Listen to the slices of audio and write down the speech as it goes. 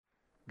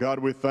God,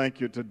 we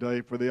thank you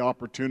today for the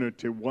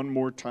opportunity one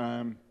more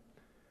time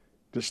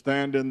to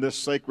stand in this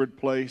sacred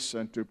place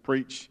and to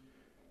preach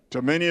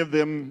to many of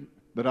them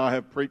that I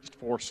have preached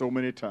for so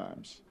many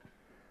times.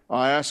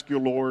 I ask you,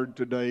 Lord,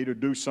 today to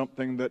do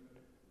something that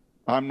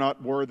I'm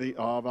not worthy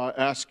of. I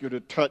ask you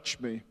to touch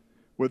me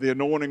with the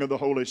anointing of the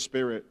Holy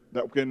Spirit,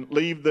 that we can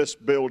leave this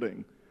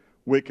building.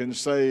 We can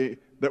say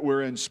that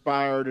we're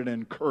inspired and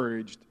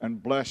encouraged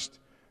and blessed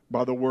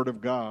by the Word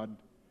of God.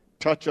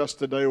 Touch us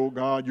today, O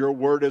God. Your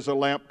Word is a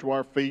lamp to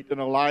our feet and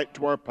a light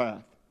to our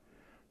path.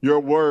 Your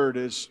Word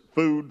is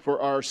food for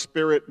our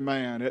spirit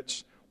man.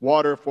 It's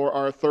water for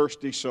our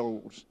thirsty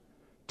souls.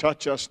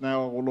 Touch us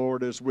now, O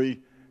Lord, as we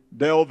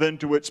delve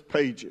into its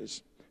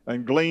pages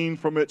and glean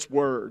from its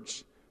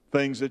words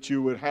things that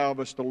you would have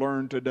us to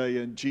learn today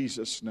in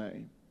Jesus'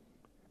 name.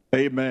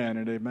 Amen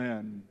and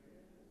amen.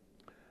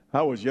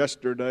 I was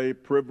yesterday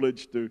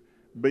privileged to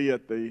be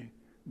at the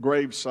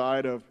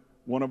graveside of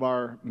one of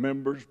our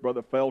members,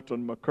 Brother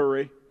Felton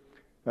McCurry,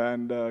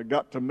 and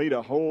got to meet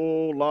a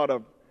whole lot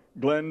of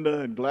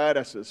Glenda and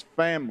Gladys's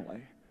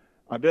family.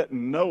 I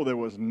didn't know there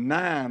was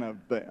 9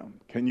 of them.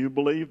 Can you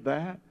believe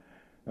that?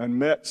 And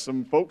met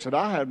some folks that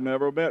I have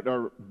never met,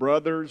 our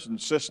brothers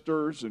and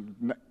sisters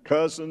and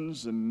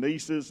cousins and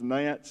nieces and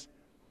aunts.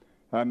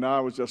 And I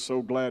was just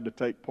so glad to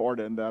take part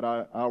in that.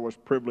 I was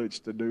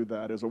privileged to do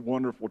that. It was a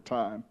wonderful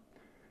time.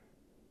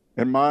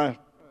 In my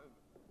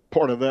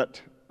part of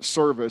that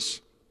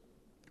service,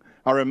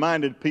 I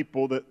reminded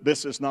people that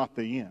this is not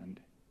the end.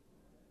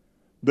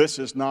 This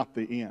is not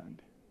the end.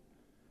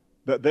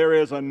 That there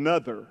is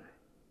another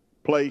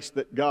place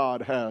that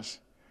God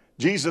has.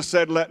 Jesus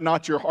said, "Let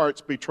not your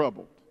hearts be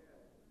troubled.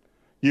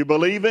 You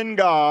believe in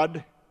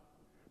God,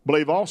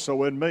 believe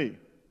also in me.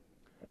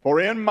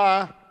 For in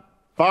my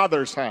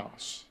Father's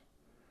house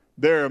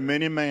there are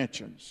many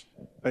mansions."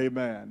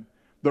 Amen.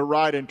 The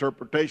right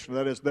interpretation of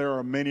that is there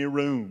are many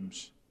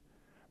rooms.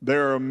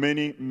 There are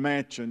many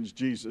mansions,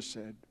 Jesus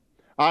said.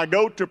 I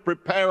go to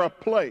prepare a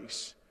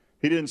place.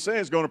 He didn't say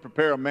he's going to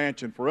prepare a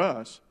mansion for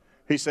us.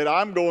 He said,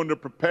 I'm going to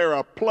prepare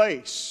a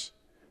place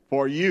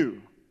for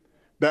you,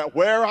 that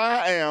where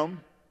I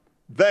am,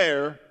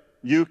 there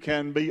you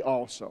can be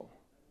also.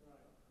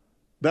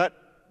 That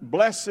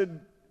blessed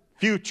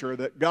future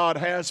that God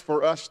has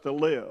for us to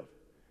live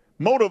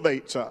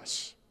motivates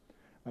us.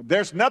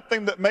 There's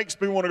nothing that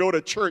makes me want to go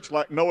to church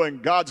like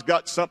knowing God's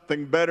got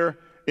something better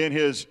in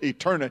His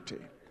eternity.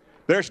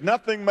 There's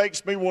nothing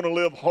makes me want to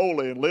live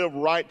holy and live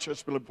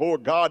righteous before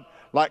God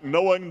like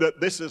knowing that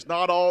this is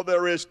not all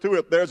there is to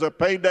it. There's a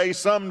payday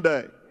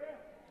someday.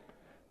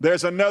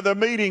 There's another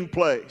meeting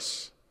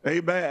place.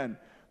 Amen.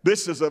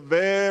 This is a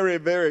very,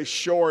 very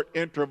short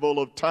interval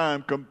of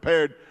time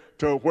compared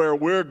to where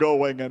we're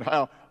going and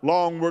how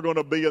long we're going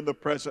to be in the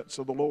presence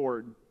of the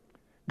Lord.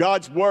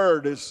 God's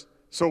Word is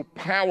so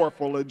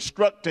powerful,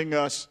 instructing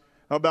us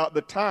about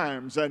the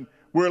times. And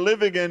we're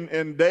living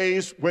in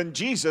days when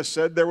Jesus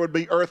said there would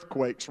be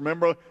earthquakes.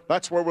 Remember,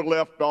 that's where we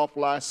left off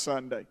last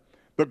Sunday.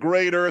 The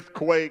great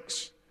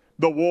earthquakes,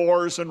 the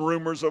wars and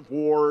rumors of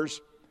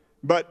wars.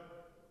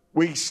 But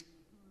we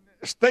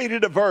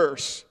stated a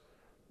verse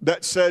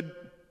that said,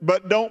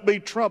 but don't be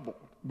troubled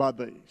by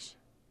these.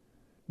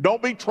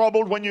 Don't be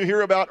troubled when you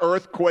hear about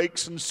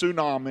earthquakes and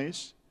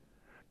tsunamis.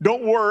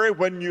 Don't worry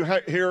when you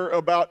hear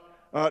about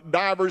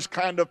divers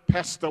kind of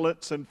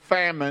pestilence and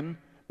famine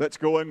that's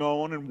going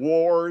on and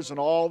wars and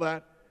all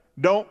that.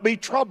 Don't be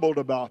troubled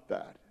about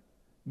that.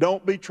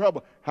 Don't be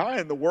troubled. How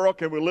in the world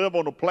can we live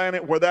on a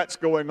planet where that's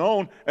going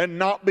on and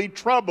not be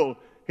troubled?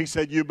 He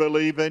said, you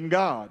believe in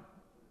God.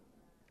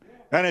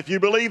 And if you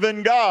believe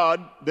in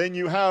God, then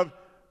you have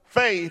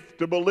faith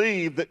to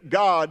believe that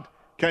God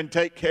can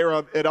take care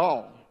of it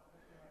all.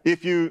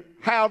 If you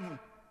have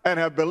and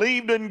have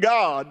believed in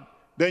God,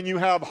 then you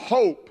have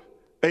hope.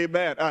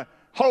 Amen.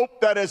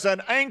 Hope that is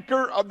an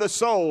anchor of the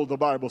soul, the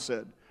Bible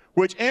said,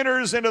 which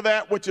enters into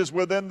that which is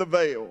within the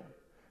veil.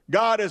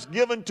 God has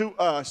given to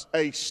us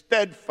a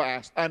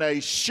steadfast and a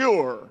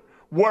sure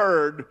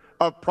word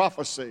of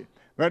prophecy.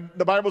 And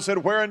the Bible said,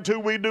 whereunto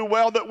we do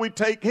well that we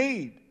take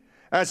heed,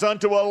 as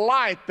unto a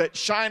light that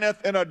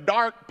shineth in a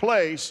dark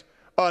place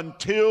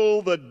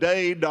until the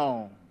day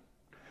dawn,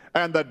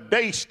 and the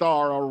day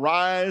star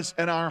arise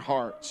in our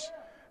hearts.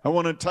 I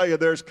want to tell you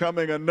there's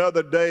coming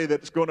another day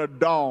that's going to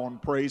dawn,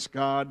 praise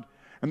God.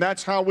 And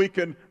that's how we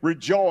can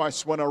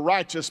rejoice when a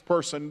righteous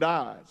person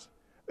dies.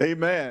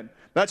 Amen.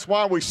 That's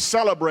why we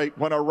celebrate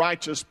when a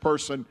righteous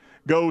person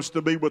goes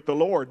to be with the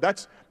Lord.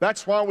 That's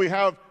why we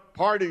have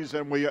parties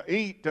and we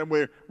eat and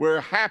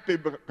we're happy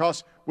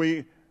because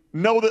we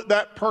know that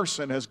that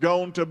person has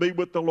gone to be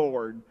with the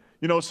Lord.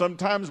 You know,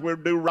 sometimes we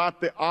do right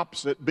the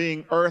opposite,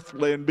 being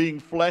earthly and being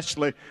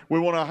fleshly. We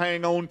want to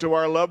hang on to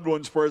our loved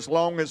ones for as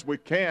long as we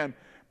can.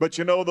 But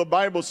you know, the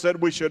Bible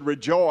said we should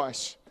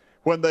rejoice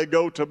when they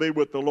go to be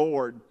with the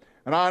Lord.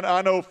 And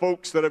I know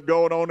folks that have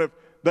gone on,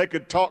 they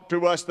could talk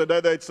to us today,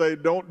 they'd say,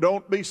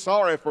 don't be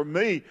sorry for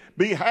me.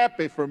 Be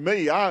happy for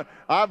me.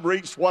 I've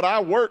reached what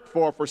I worked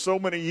for so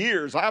many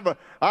years.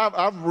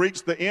 I've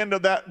reached the end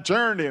of that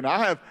journey, and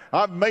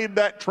I've made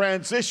that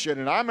transition,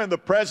 and I'm in the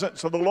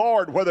presence of the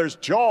Lord where there's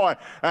joy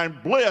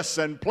and bliss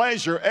and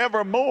pleasure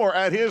evermore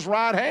at His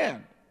right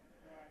hand.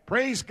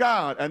 Praise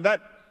God. And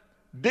that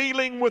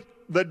dealing with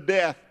the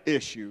death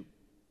issue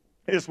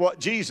is what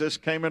Jesus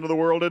came into the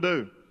world to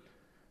do.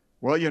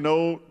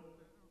 Well,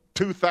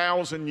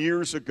 2,000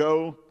 years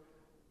ago,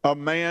 a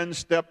man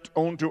stepped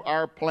onto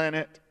our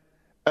planet,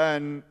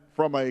 and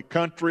from a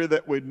country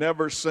that we'd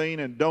never seen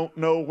and don't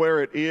know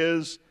where it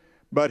is,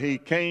 but he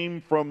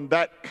came from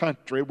that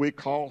country we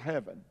call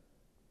heaven.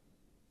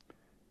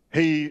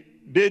 He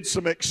did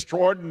some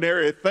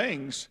extraordinary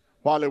things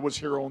while he was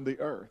here on the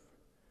earth.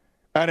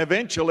 And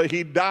eventually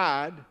he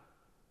died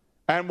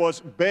and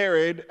was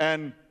buried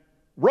and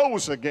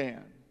rose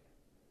again.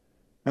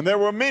 And there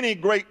were many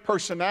great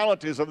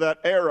personalities of that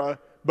era,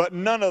 but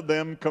none of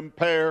them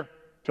compare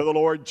to the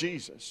Lord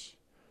Jesus.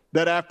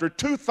 That after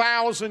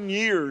 2,000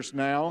 years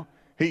now,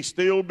 He's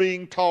still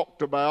being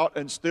talked about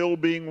and still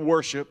being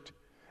worshiped,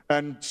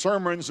 and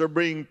sermons are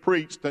being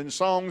preached, and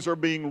songs are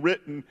being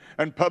written,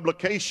 and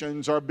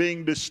publications are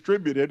being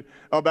distributed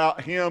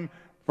about Him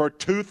for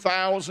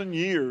 2,000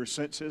 years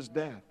since His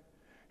death.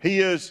 He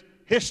is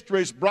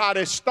history's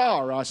brightest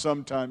star, I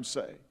sometimes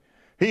say.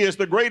 He is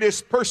the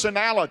greatest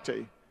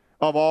personality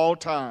of all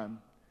time.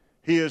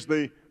 He is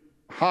the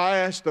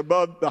highest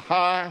above the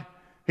high.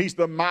 He's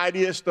the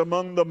mightiest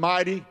among the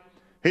mighty.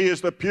 He is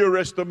the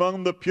purest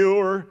among the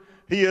pure.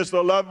 He is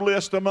the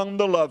loveliest among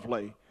the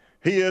lovely.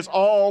 He is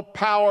all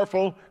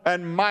powerful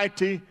and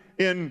mighty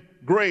in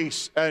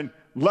grace and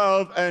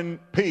love and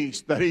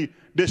peace that He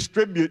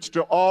distributes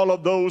to all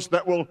of those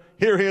that will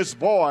hear His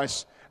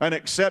voice and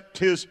accept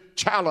His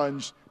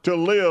challenge to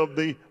live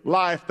the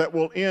life that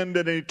will end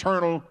in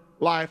eternal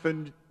life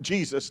in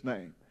Jesus'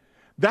 name.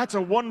 That's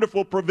a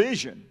wonderful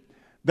provision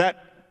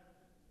that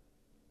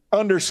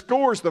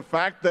underscores the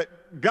fact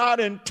that God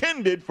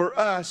intended for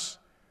us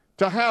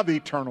to have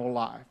eternal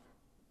life.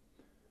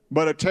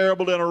 But a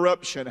terrible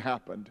interruption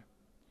happened,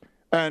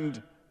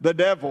 and the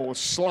devil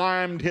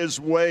slimed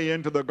his way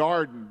into the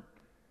garden,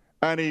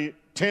 and he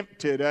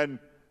tempted, and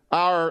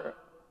our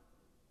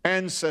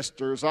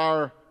ancestors,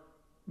 our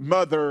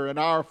mother and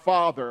our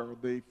father,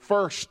 the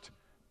first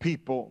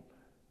people,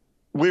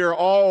 we are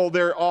all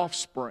their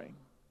offspring.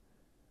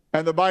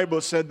 And the Bible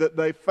said that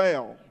they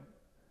fell,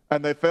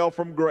 and they fell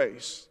from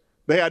grace.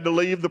 They had to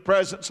leave the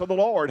presence of the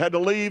Lord, had to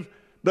leave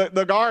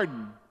the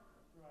garden.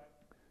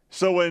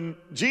 So when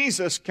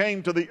Jesus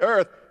came to the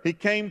earth, He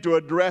came to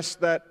address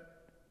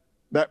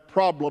that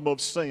problem of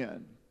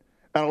sin,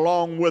 and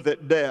along with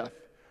it, death.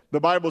 The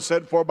Bible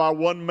said, for by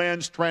one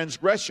man's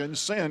transgression,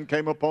 sin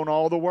came upon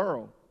all the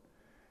world.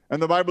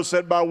 And the Bible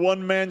said, by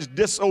one man's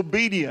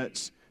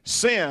disobedience,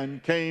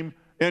 sin came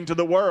into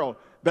the world.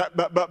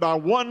 But by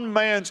one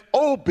man's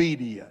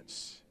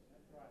obedience,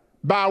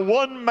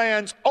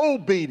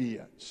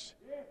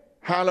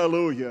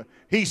 hallelujah,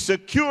 He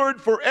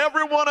secured for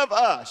every one of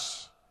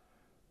us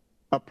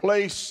a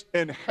place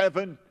in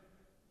heaven.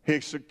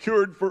 He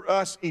secured for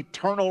us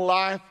eternal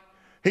life.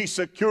 He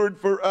secured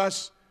for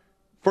us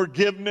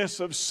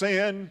forgiveness of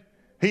sin.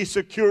 He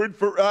secured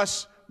for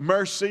us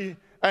mercy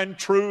and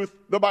truth.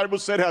 The Bible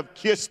said, have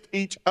kissed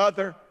each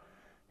other.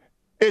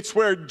 It's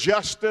where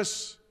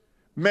justice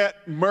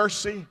met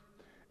mercy.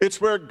 It's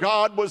where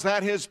God was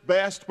at His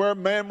best, where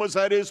man was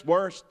at his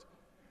worst,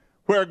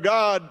 where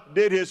God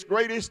did His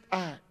greatest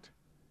act,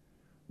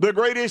 the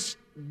greatest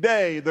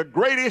day, the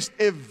greatest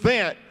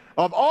event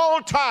of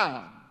all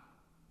time.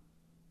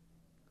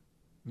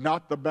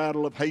 Not the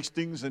Battle of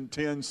Hastings in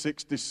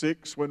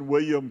 1066 when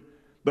William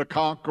the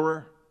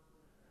Conqueror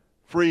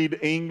freed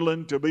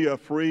England to be a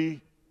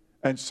free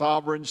and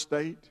sovereign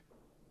state.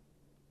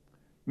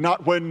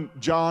 Not when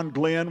John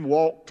Glenn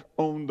walked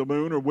on the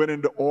moon or went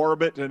into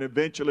orbit and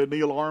eventually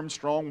Neil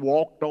Armstrong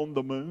walked on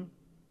the moon.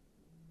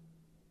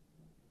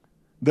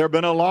 There have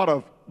been a lot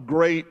of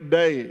great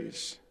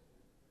days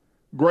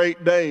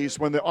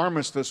when the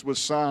armistice was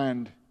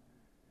signed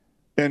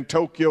in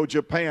Tokyo,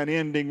 Japan,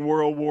 ending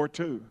World War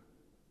II.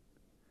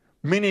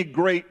 Many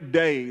great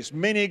days,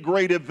 many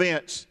great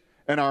events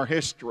in our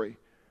history.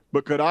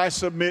 But could I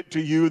submit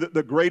to you that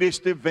the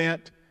greatest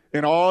event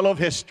in all of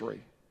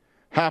history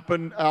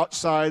happened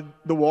outside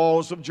the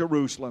walls of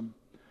Jerusalem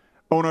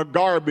on a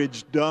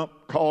garbage dump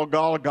called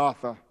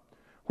Golgotha,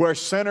 where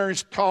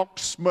sinners talked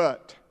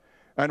smut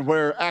and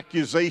where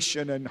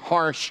accusation and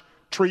harsh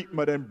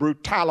treatment and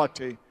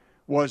brutality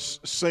was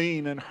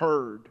seen and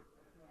heard.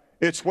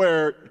 It's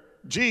where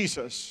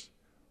Jesus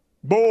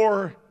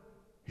bore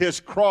His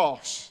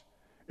cross.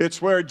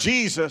 It's where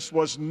Jesus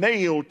was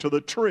nailed to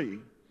the tree.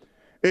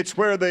 It's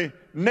where the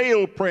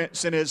nail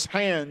prints in His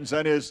hands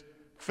and His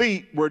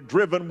feet were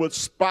driven with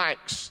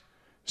spikes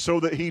so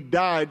that He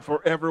died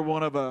for every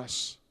one of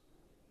us.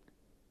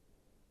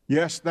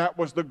 Yes, that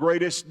was the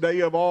greatest day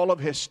of all of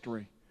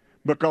history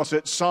because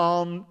it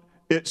solved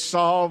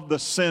the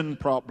sin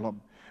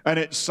problem. and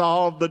it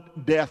solved the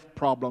death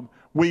problem.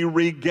 We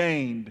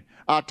regained.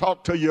 I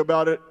talked to you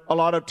about it a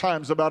lot of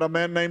times about a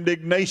man named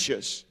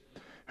Ignatius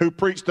who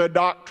preached a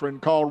doctrine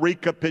called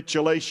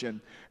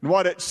recapitulation. And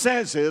what it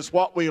says is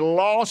what we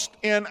lost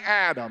in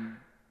Adam,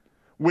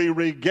 we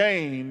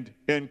regained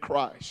in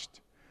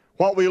Christ.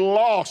 What we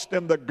lost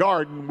in the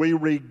garden, we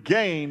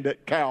regained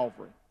at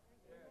Calvary.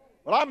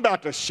 Well, I'm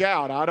about to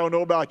shout. I don't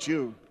know about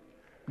you,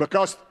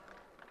 because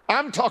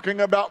I'm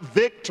talking about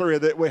victory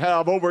that we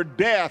have over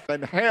death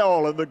and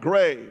hell and the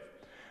grave.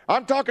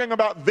 I'm talking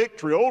about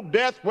victory. Oh,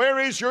 death, where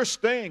is your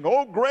sting?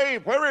 Oh,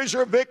 grave, where is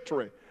your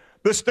victory?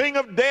 The sting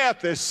of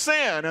death is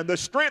sin, and the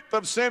strength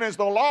of sin is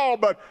the law.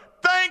 But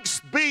thanks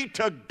be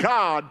to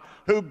God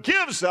who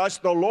gives us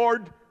the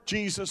Lord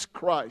Jesus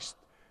Christ.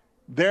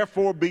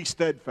 Therefore be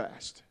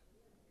steadfast,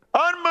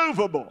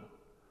 unmovable,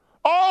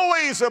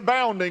 always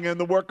abounding in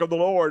the work of the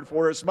Lord,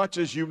 for as much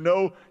as you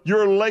know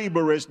your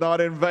labor is not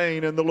in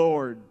vain in the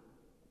Lord.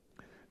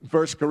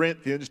 1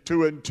 Corinthians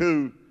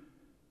 2:2,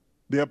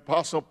 the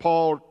Apostle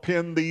Paul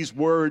penned these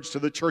words to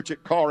the church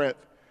at Corinth.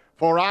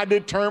 For I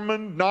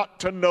determined not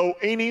to know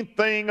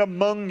anything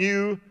among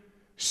you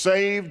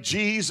save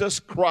Jesus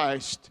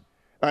Christ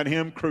and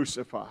Him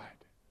crucified.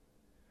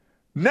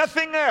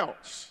 Nothing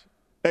else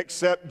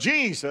except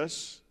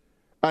Jesus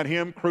and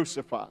Him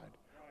crucified.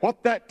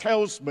 What that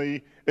tells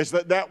me is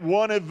that that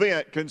one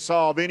event can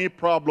solve any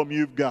problem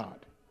you've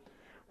got.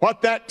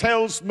 What that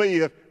tells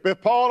me,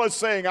 if Paul is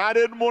saying, I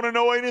didn't want to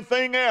know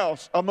anything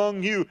else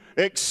among you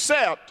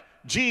except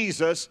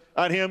Jesus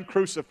and Him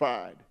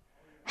crucified.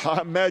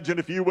 I imagine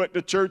if you went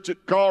to church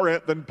at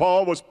Corinth and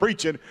Paul was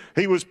preaching,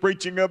 he was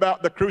preaching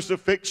about the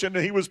crucifixion,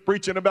 he was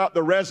preaching about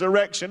the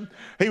resurrection,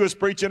 he was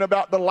preaching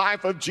about the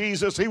life of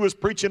Jesus, he was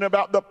preaching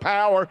about the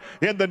power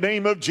in the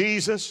name of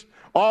Jesus.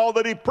 All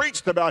that he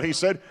preached about, he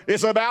said,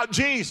 is about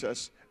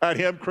Jesus and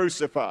Him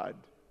crucified.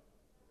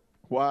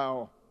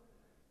 Wow.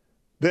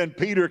 Then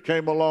Peter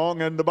came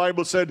along, and the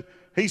Bible said,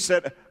 he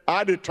said,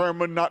 I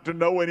determined not to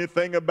know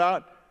anything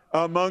about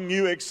among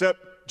you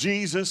except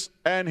Jesus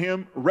and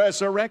Him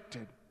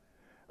resurrected.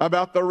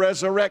 About the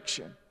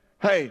resurrection.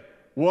 Hey,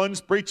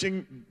 one's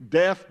preaching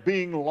death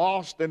being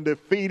lost and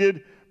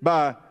defeated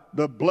by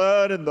the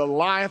blood and the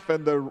life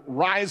and the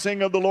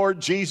rising of the Lord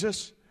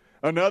Jesus.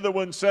 Another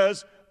one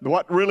says,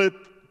 what really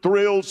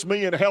thrills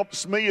me and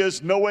helps me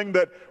is knowing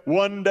that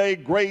one day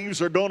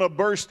graves are going to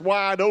burst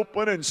wide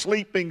open and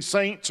sleeping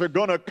saints are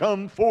going to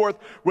come forth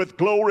with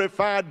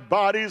glorified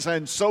bodies,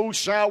 and so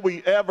shall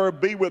we ever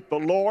be with the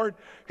Lord.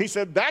 He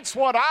said, that's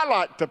what I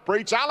like to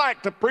preach. I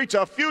like to preach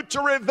a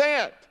future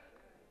event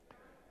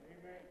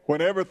when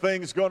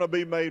everything's going to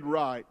be made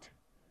right,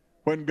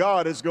 when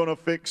God is going to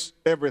fix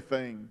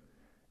everything.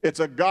 It's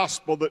a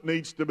gospel that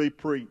needs to be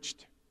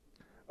preached.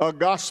 A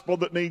gospel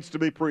that needs to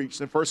be preached.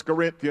 In 1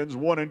 Corinthians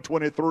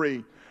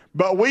 1:23,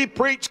 but we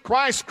preach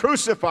Christ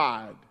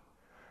crucified,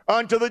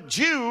 unto the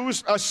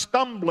Jews a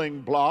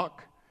stumbling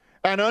block,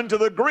 and unto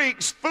the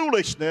Greeks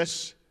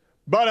foolishness,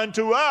 but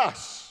unto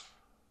us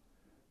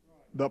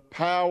the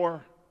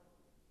power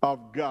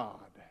of God,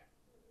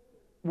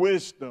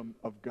 wisdom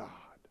of God,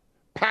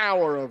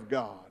 power of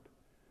God.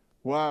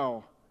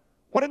 Wow.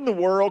 What in the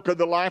world could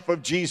the life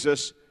of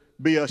Jesus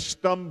be a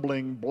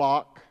stumbling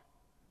block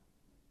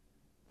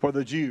for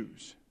the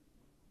Jews?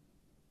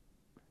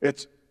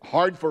 It's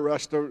hard for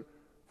us to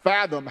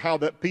fathom how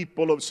that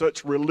people of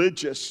such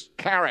religious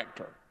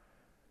character,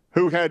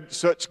 who had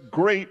such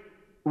great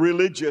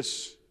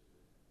religious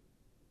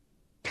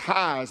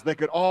ties, they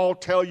could all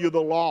tell you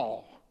the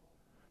law.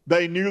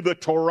 They knew the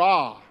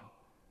Torah.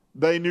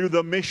 They knew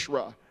the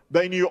Mishra.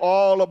 They knew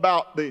all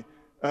about the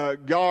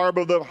garb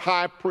of the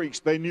high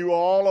priest. They knew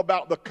all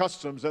about the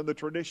customs and the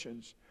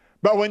traditions.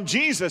 But when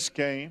Jesus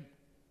came,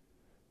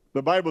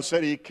 the Bible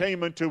said He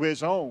came unto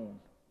His own,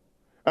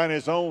 and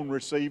His own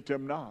received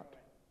Him not.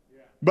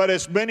 But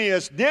as many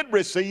as did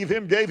receive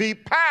Him gave He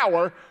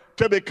power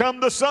to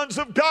become the sons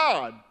of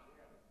God.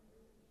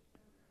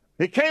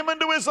 He came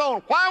into His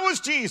own. Why was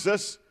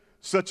Jesus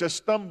such a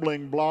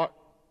stumbling block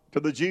to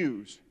the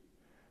Jews?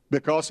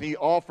 Because He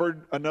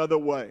offered another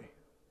way.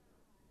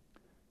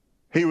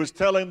 He was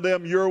telling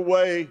them, your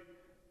way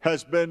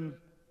has been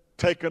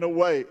taken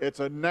away. It's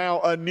now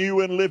a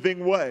new and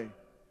living way.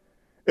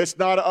 It's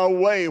not a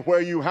way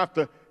where you have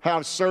to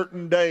have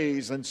certain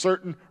days and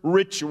certain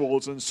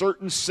rituals and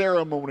certain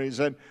ceremonies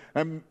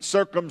and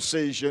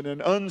circumcision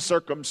and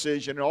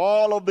uncircumcision and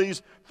all of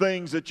these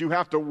things that you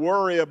have to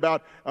worry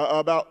about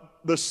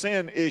the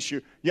sin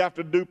issue. You have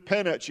to do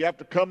penance. You have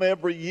to come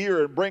every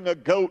year and bring a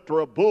goat or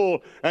a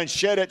bull and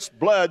shed its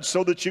blood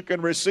so that you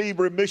can receive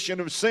remission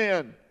of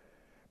sin.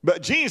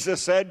 But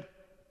Jesus said,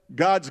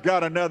 God's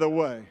got another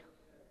way.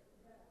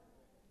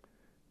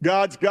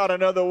 God's got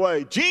another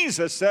way.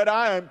 Jesus said,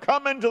 I am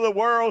come into the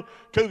world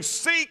to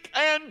seek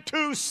and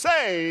to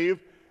save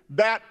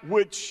that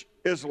which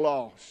is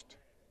lost.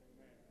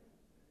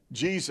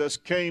 Jesus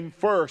came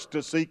first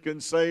to seek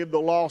and save the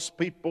lost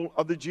people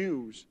of the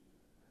Jews.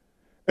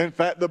 In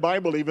fact, the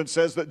Bible even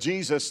says that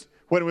Jesus,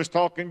 When he was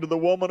talking to the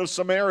woman of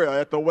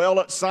Samaria at the well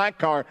at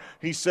Sychar,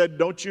 he said,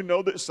 don't you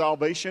know that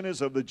salvation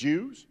is of the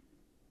Jews?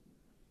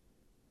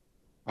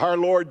 Our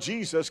Lord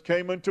Jesus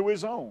came into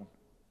his own.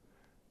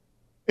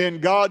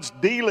 In God's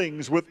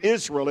dealings with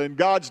Israel, in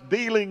God's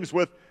dealings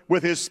with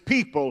his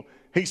people,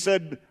 he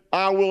said,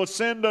 I will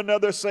send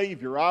another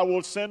Savior. I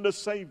will send a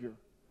Savior.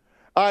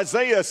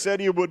 Isaiah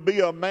said he would be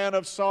a man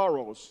of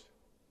sorrows.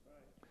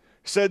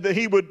 Said that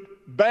he would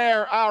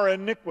bear our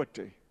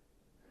iniquity.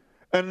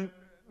 And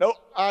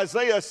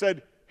Isaiah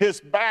said his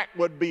back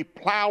would be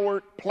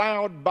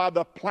plowed by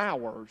the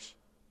plowers,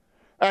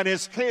 and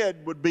his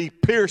head would be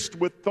pierced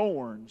with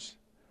thorns.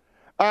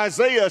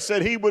 Isaiah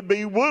said he would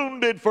be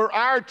wounded for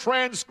our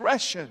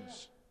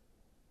transgressions,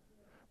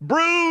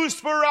 bruised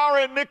for our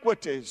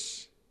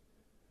iniquities.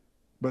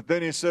 But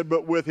then he said,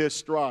 but with his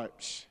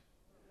stripes,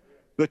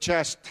 the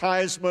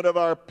chastisement of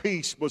our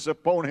peace was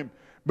upon him.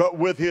 But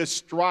with his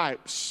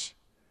stripes,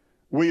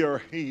 we are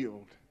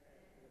healed.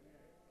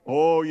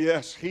 Oh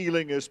yes,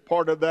 healing is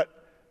part of that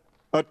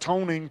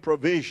atoning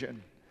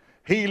provision.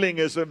 Healing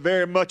is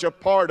very much a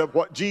part of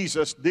what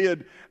Jesus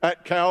did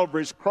at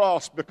Calvary's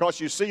cross, because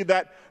you see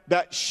that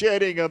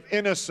shedding of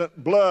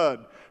innocent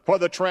blood for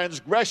the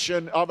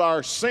transgression of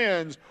our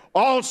sins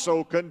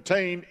also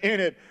contained in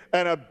it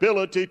an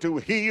ability to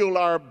heal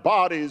our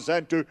bodies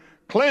and to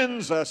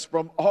cleanse us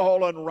from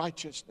all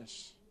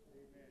unrighteousness.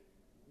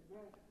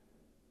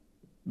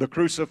 The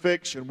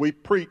crucifixion, we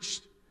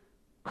preached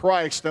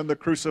Christ and the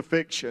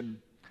crucifixion.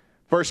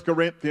 1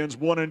 Corinthians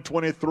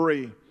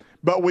 1:23.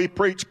 But we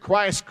preach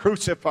Christ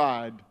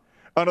crucified,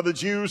 unto the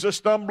Jews a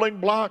stumbling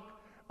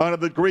block, unto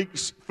the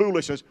Greeks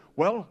foolishness.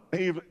 Well,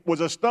 he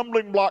was a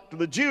stumbling block to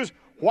the Jews.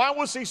 Why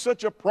was he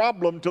such a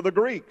problem to the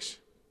Greeks?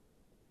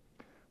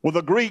 Well,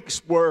 the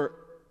Greeks were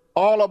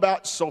all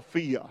about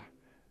Sophia.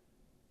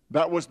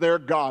 That was their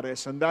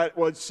goddess, and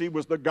she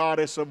was the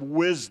goddess of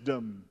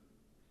wisdom.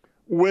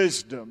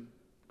 Wisdom.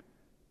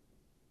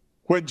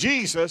 When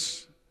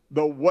Jesus,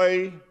 the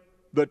way,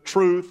 the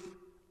truth,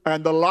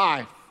 and the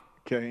life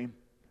came,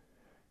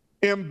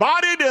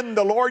 embodied in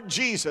the Lord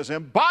Jesus,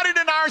 embodied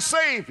in our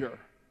Savior,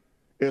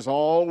 is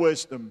all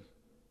wisdom,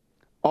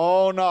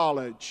 all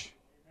knowledge,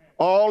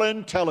 all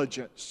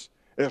intelligence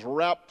is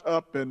wrapped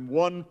up in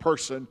one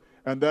person,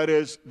 and that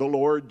is the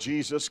Lord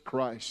Jesus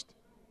Christ.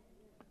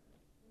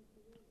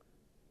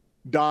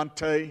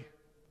 Dante,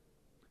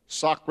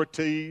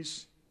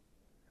 Socrates,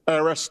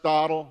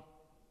 Aristotle,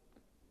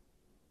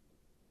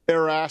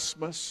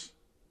 Erasmus,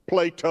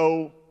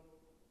 Plato,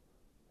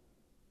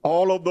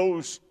 all of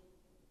those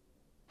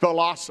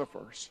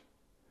philosophers.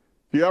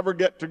 If you ever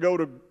get to go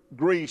to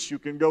Greece, you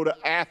can go to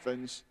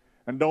Athens,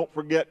 and don't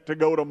forget to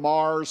go to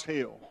Mars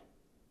Hill.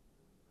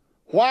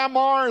 Why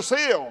Mars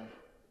Hill?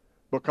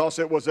 Because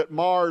it was at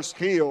Mars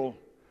Hill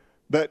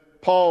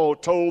that Paul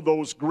told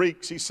those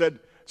Greeks, he said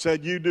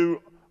you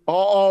do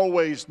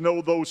always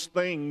know those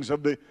things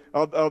of the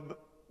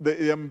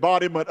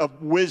embodiment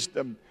of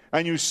wisdom.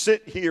 And you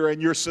sit here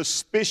and you're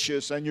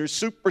suspicious and you're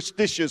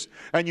superstitious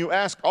and you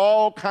ask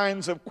all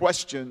kinds of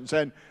questions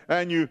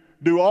and you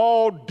do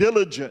all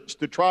diligence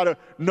to try to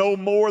know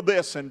more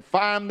this and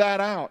find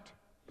that out.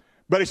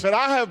 But he said,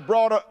 I have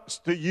brought us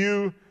to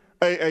you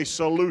a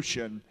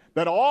solution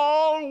that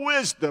all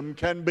wisdom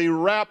can be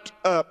wrapped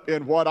up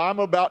in what I'm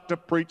about to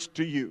preach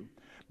to you.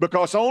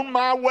 Because on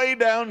my way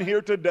down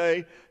here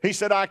today, he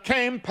said, I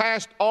came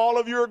past all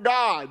of your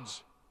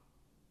gods.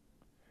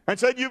 And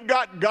said, you've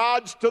got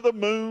gods to the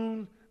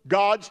moon,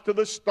 gods to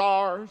the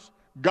stars,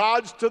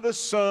 gods to the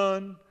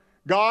sun,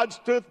 gods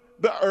to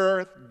the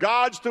earth,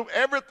 gods to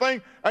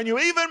everything. And you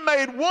even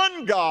made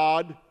one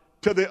God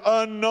to the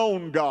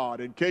unknown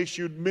God. In case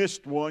you'd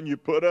missed one, you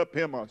put up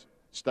him a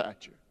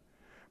statue.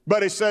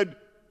 But he said,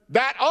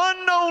 that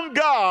unknown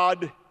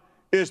God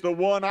is the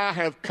one I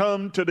have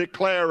come to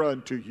declare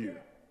unto you.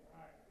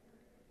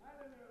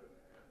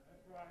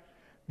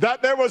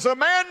 That there was a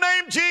man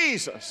named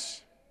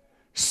Jesus,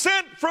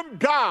 sent from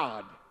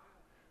God,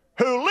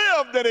 who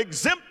lived an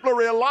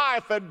exemplary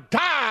life and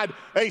died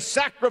a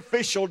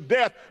sacrificial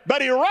death,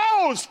 but he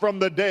rose from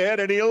the dead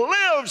and he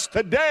lives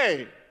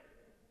today.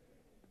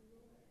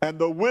 And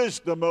the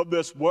wisdom of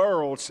this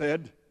world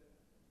said,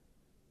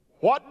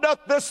 what doth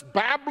this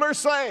babbler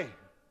say?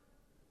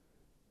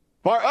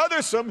 For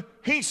othersome,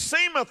 he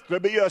seemeth to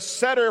be a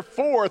setter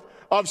forth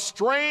of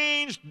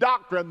strange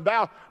doctrine.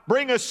 Thou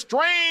bringest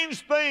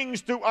strange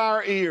things to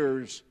our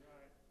ears.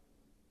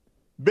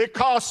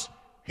 Because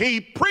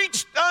he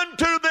preached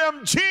unto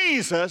them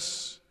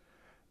Jesus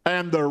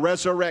and the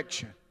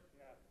resurrection.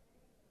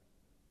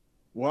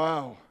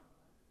 Wow.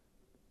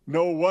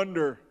 No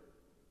wonder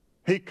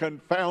he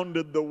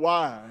confounded the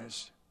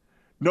wise.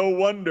 No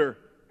wonder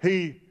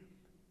he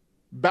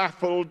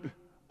baffled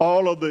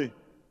all of the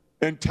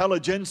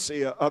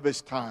intelligentsia of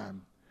his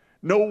time.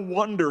 No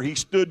wonder he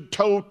stood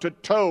toe to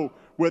toe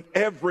with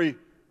every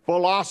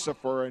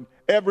philosopher and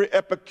every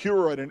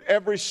Epicurean and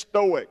every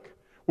Stoic,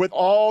 with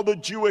all the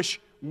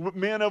Jewish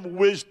men of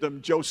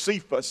wisdom,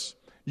 Josephus,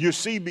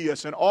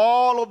 Eusebius, and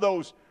all of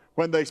those.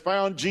 When they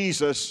found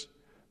Jesus,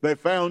 They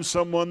found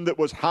someone that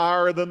was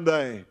higher than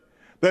they.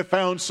 They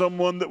found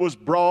someone that was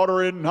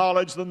broader in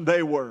knowledge than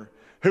they were,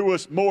 who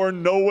was more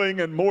knowing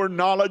and more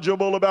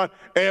knowledgeable about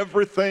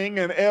everything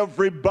and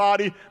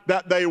everybody,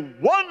 that they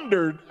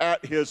wondered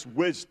at his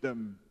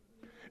wisdom.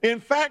 In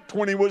fact,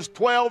 when he was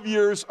 12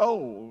 years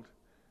old,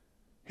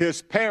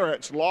 his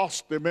parents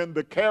lost him in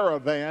the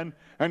caravan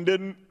and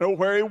didn't know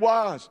where he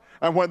was.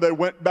 And when they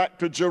went back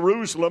to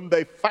Jerusalem,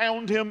 they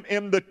found him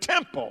in the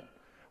temple.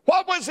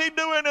 What was he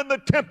doing in the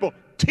temple?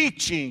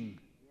 Teaching.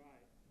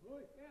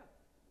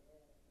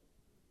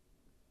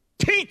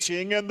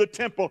 Teaching in the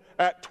temple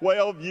at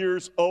 12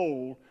 years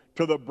old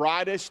to the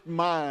brightest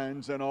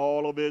minds in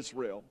all of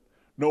Israel.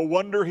 No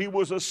wonder he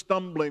was a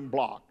stumbling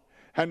block.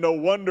 And no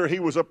wonder he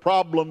was a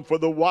problem for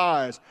the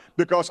wise,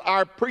 because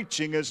our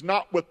preaching is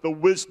not with the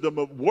wisdom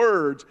of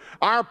words.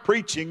 Our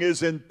preaching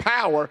is in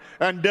power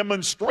and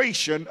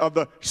demonstration of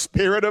the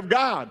Spirit of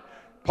God.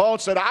 Paul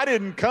said, I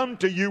didn't come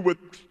to you with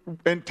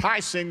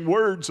enticing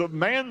words of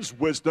man's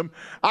wisdom.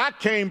 I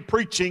came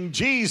preaching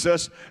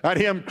Jesus and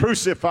him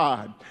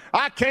crucified.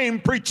 I came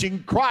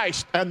preaching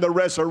Christ and the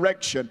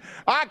resurrection.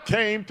 I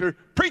came to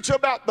preach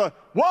about the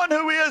one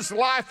who is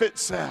life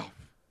itself.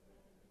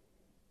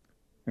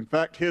 In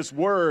fact, his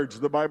words,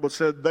 the Bible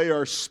said, they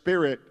are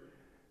spirit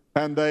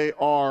and they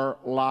are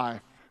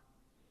life.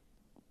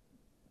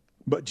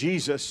 But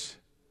Jesus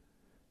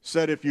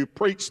said, if you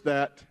preach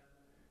that,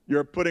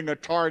 you're putting a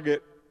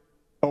target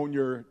on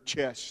your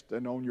chest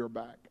and on your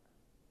back.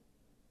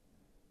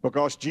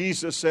 Because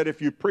Jesus said, if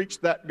you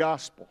preach that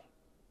gospel,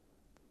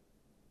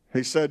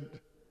 he said,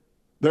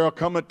 there'll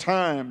come a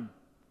time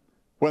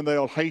when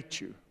they'll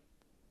hate you.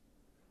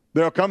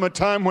 There'll come a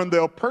time when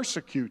they'll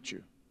persecute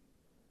you.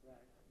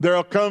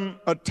 There'll come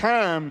a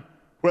time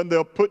when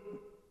they'll put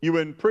you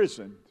in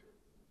prison.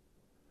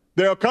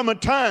 There'll come a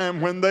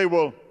time when they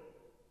will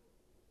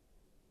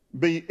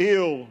be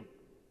ill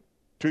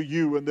to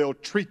you and they'll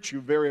treat you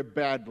very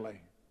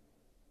badly.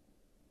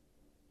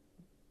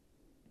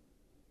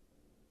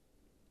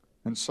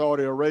 In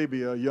Saudi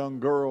Arabia, a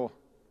young girl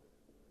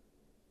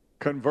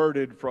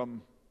converted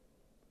from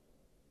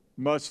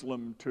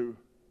Muslim to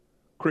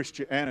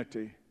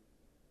Christianity,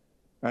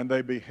 and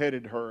they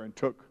beheaded her and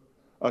took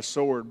a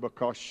sword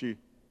because she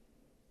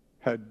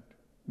had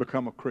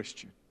become a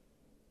Christian.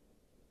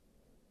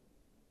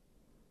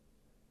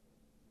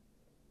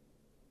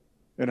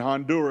 In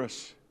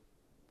Honduras,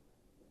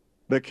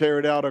 they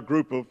carried out a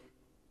group of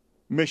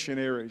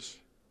missionaries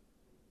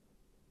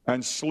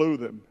and slew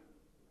them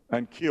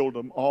and killed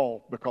them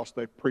all because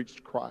they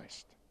preached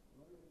Christ.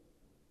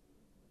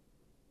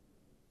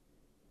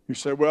 You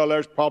say, well,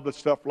 there's probably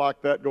stuff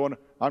like that going on.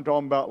 I'm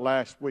talking about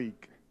last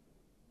week.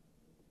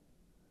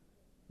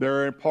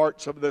 There are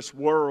parts of this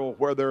world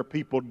where there are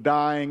people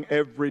dying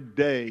every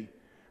day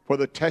for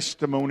the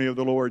testimony of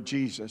the Lord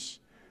Jesus.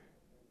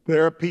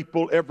 There are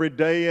people every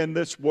day in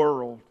this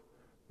world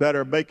that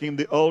are making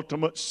the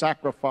ultimate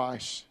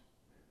sacrifice.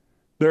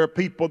 There are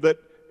people that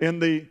in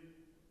the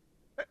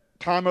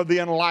time of the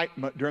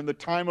Enlightenment, during the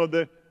time of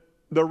the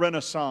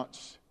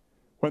Renaissance,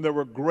 when there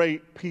were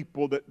great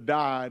people that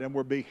died and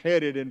were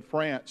beheaded in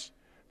France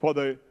for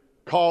the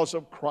cause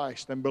of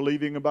Christ and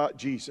believing about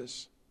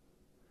Jesus.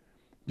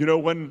 You know,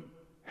 when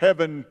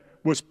heaven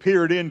was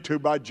peered into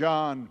by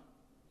John,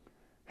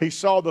 he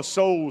saw the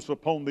souls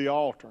upon the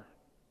altar.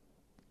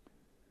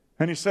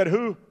 And he said,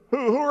 who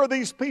are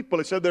these people?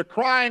 He said, they're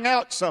crying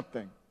out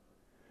something.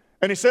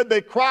 And he said,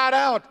 they cried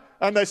out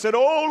and they said, O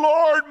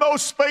Lord,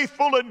 most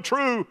faithful and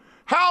true,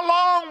 how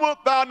long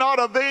wilt thou not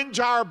avenge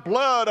our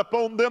blood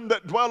upon them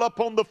that dwell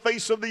upon the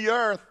face of the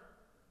earth?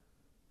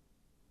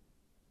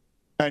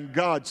 And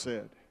God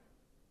said,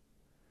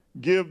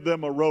 give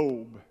them a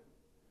robe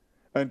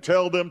and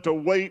tell them to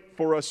wait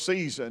for a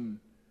season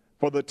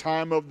for the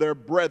time of their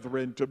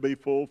brethren to be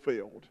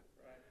fulfilled.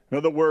 In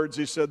other words,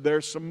 he said,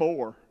 there's some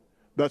more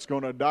that's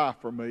going to die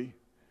for me.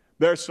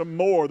 There's some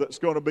more that's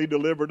going to be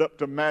delivered up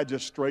to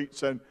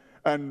magistrates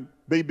and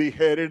be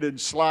beheaded and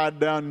slide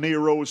down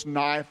Nero's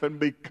knife and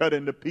be cut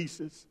into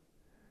pieces.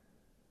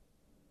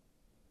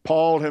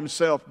 Paul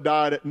himself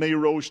died at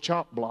Nero's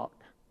chop block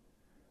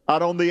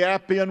out on the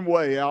Appian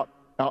Way out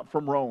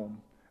from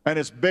Rome, and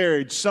is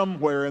buried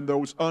somewhere in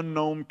those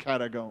unknown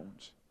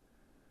catacombs.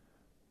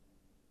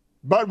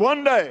 But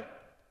one day,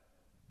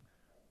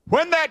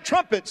 when that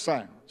trumpet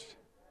sounds,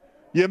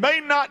 you may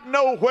not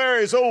know where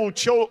his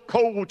old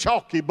cold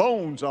chalky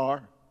bones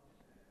are.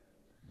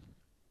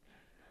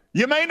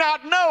 You may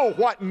not know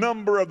what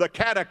number of the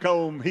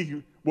catacomb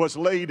he was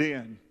laid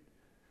in.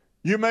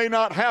 You may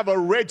not have a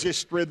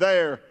registry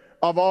there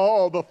of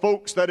all the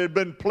folks that had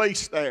been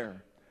placed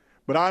there.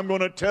 But I'm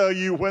going to tell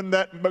you, when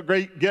that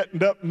great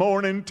getting up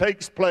morning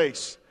takes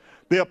place,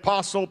 the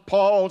Apostle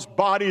Paul's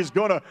body is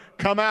going to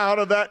come out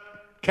of that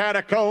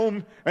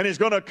catacomb, and he's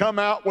going to come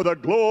out with a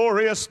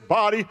glorious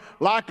body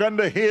like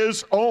unto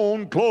his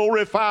own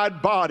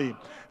glorified body.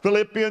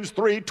 Philippians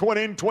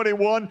 3:20 and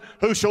 21,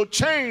 who shall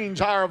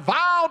change our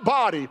vile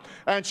body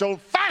and shall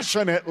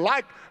fashion it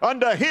like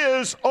unto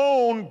his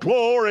own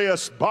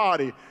glorious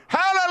body.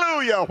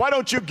 Hallelujah! Why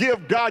don't you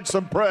give God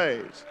some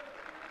praise?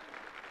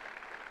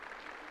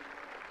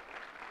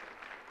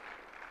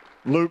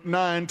 Luke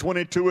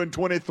 9:22 and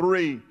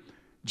 23,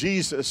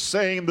 Jesus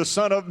saying, the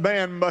Son of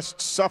Man must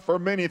suffer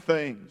many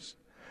things,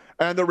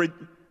 and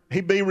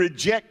he be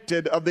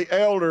rejected of the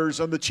elders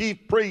and the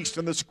chief priests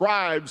and the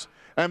scribes,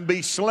 and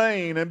be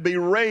slain and be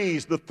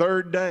raised the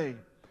third day.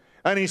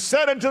 And he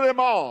said unto them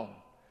all,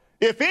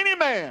 if any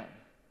man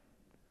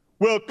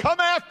will come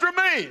after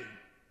me,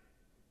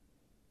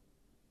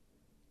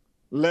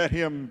 let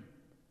him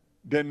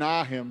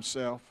deny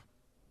himself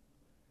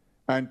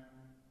and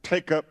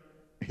take up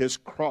his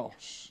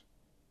cross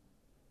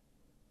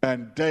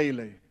and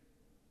daily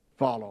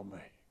follow me.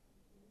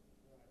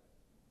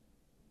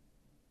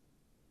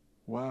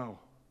 Wow.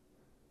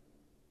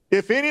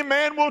 If any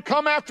man will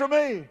come after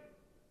me,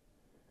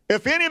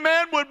 if any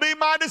man would be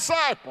my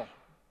disciple,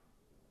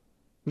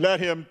 let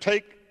him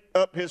take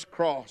up his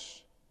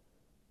cross,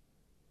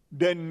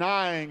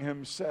 denying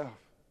himself.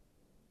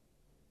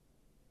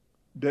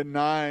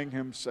 Denying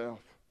himself.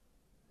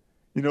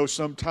 You know,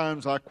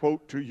 sometimes I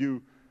quote to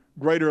you,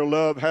 greater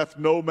love hath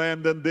no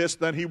man than this,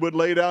 than he would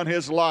lay down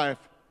his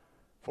life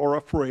for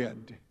a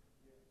friend.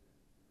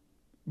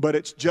 But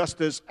it's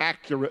just as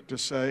accurate to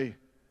say,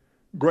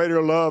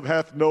 greater love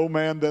hath no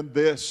man than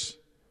this,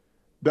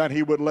 that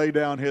he would lay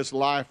down his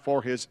life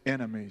for his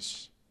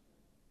enemies.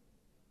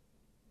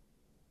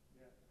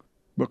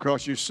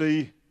 Because you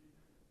see,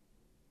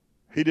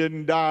 he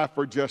didn't die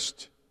for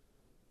just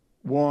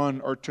one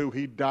or two.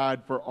 He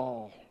died for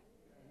all.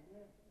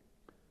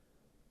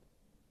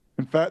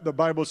 In fact, the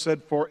Bible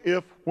said, for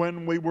if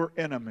when we were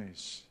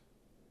enemies,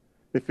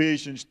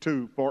 Ephesians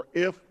 2, for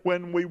if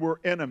when we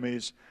were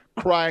enemies,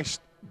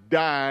 Christ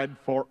died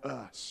for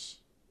us.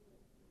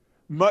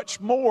 Much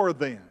more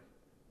than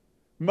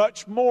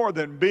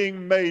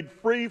being made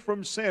free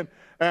from sin,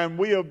 and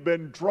we have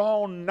been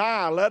drawn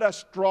nigh. Let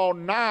us draw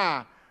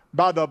nigh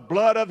by the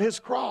blood of his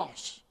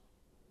cross.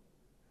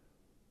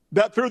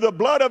 That through the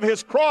blood of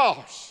his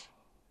cross,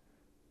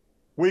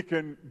 we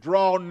can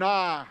draw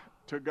nigh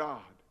to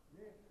God.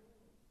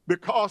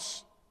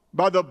 Because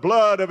by the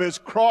blood of his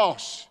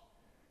cross,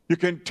 you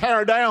can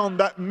tear down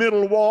that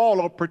middle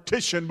wall of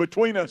partition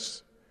between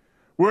us.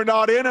 We're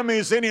not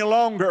enemies any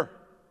longer.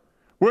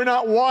 We're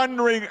not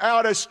wandering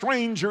out as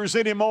strangers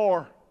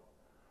anymore.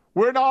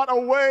 We're not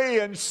away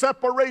and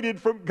separated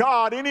from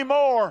God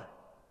anymore.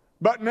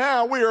 But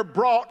now we are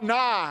brought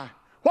nigh.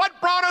 What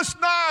brought us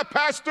nigh,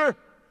 Pastor?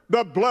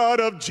 The blood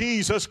of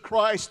Jesus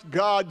Christ,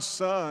 God's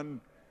Son,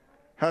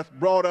 hath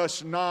brought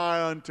us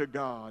nigh unto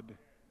God.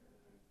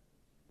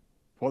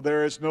 For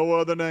there is no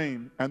other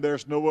name, and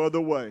there's no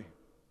other way,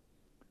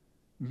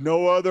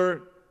 no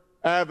other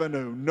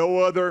avenue, no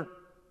other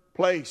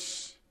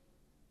place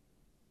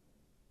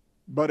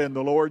but in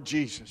the Lord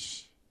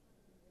Jesus.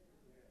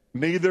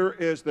 Neither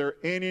is there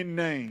any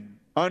name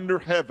under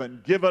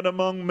heaven given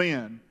among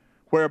men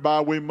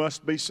whereby we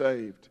must be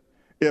saved.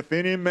 If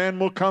any man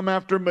will come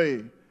after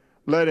me,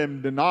 let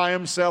him deny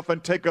himself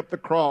and take up the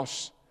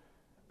cross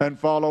and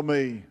follow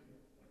me.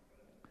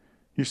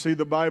 You see,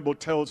 the Bible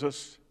tells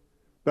us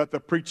that the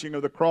preaching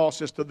of the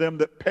cross is to them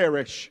that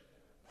perish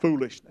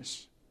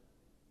foolishness.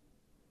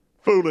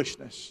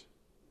 Foolishness.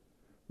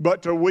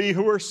 But to we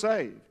who are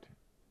saved.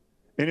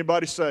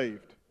 Anybody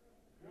saved?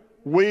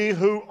 We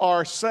who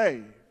are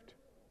saved.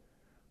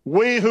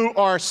 We who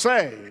are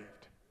saved.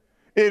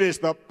 It is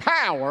the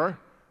power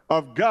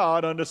of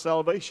God unto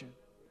salvation.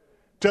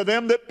 To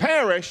them that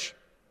perish,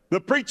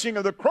 the preaching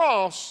of the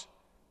cross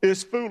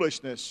is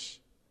foolishness.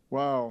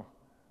 Wow.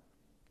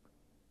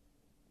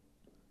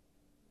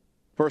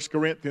 1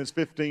 Corinthians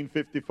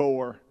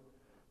 15:54.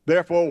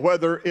 Therefore,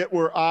 whether it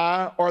were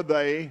I or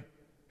they,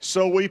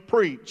 so we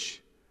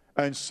preach,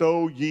 and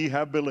so ye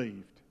have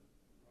believed.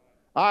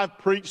 I've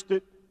preached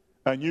it,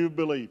 and you've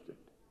believed it.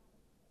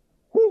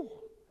 Whew.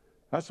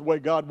 That's the way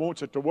God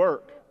wants it to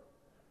work.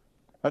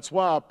 That's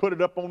why I put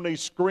it up on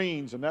these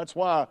screens, and that's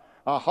why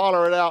I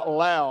holler it out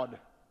loud.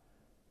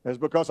 It's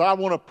because I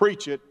want to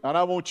preach it, and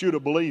I want you to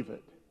believe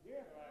it.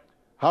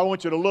 I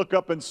want you to look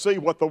up and see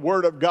what the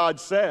Word of God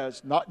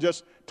says, not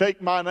just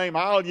take my name.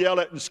 I'll yell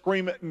it and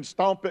scream it and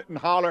stomp it and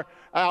holler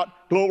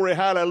out, glory,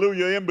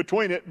 hallelujah, in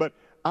between it, but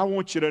I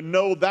want you to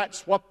know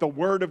that's what the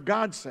Word of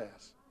God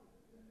says.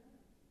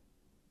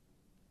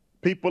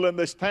 People in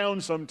this town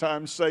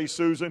sometimes say,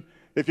 Susan,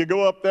 if you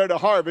go up there to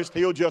harvest,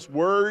 he'll just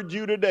word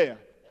you to death.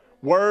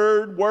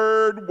 Word,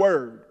 word,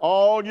 word.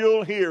 All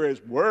you'll hear is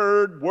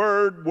word,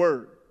 word,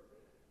 word.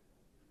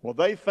 Well,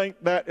 they think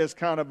that is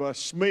kind of a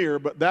smear,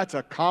 but that's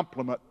a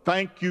compliment.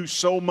 Thank you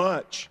so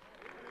much.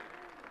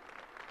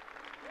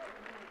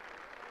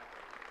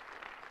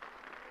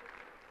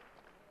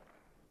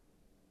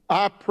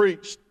 I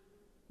preached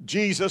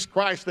Jesus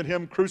Christ and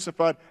Him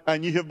crucified,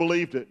 and ye have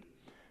believed it.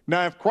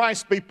 Now, if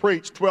Christ be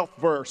preached, 12th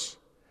verse.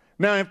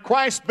 Now, if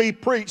Christ be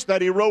preached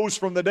that He rose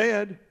from the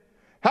dead,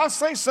 How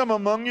say some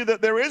among you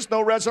that there is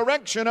no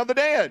resurrection of the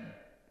dead?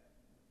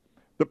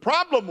 The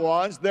problem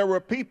was there were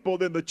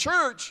people in the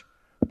church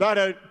that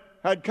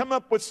had come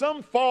up with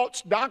some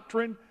false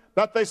doctrine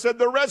that they said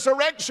the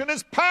resurrection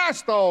is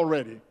past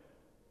already.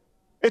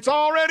 It's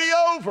already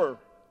over.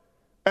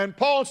 And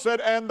Paul said,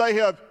 and they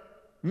have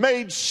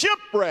made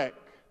shipwreck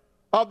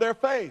of their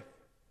faith.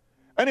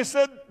 And he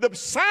said the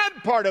sad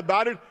part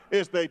about it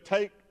is they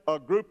take a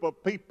group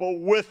of people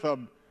with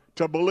them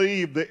to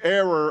believe the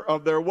error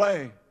of their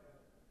way.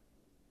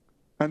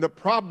 And the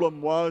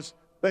problem was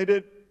they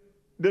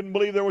didn't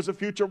believe there was a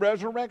future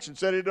resurrection,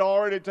 said it had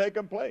already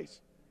taken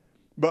place.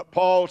 But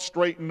Paul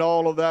straightened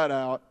all of that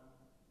out.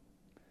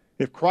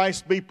 If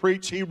Christ be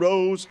preached, he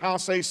rose, how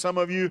say some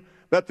of you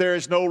that there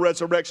is no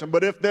resurrection?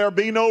 But if there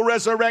be no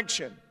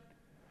resurrection,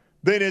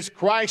 then is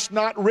Christ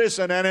not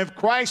risen? And if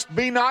Christ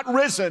be not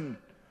risen,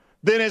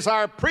 then is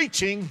our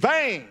preaching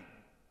vain.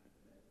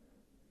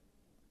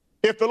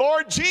 If the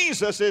Lord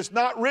Jesus is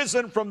not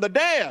risen from the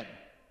dead,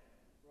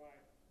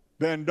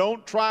 then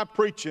don't try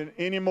preaching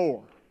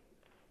anymore.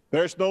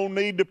 There's no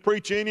need to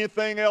preach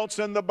anything else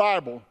in the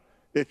Bible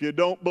if you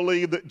don't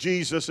believe that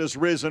Jesus is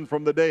risen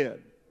from the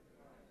dead.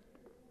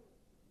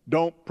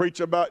 Don't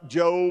preach about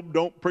Job.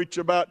 Don't preach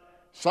about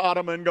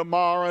Sodom and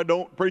Gomorrah.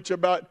 Don't preach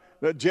about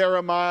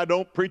Jeremiah.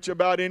 Don't preach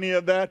about any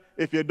of that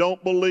if you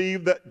don't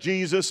believe that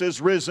Jesus is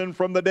risen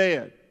from the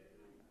dead.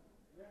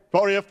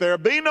 For if there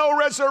be no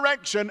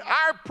resurrection,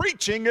 our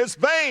preaching is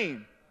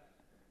vain.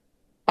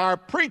 Our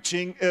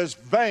preaching is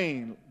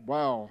vain.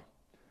 Wow.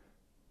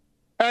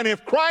 And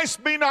if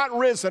Christ be not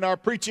risen, our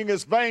preaching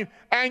is vain,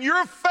 and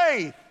your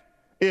faith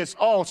is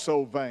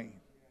also vain.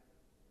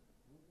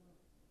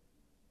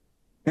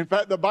 In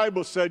fact, the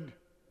Bible said,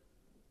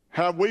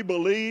 have we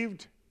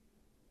believed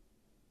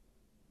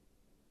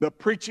the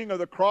preaching of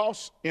the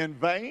cross in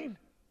vain?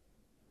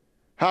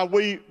 Have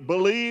we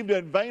believed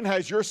in vain?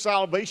 Has your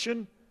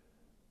salvation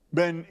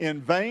been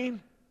in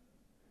vain?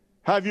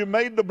 Have you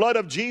made the blood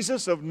of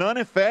Jesus of none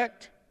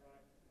effect?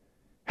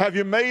 Have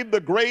you made the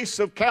grace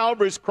of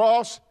Calvary's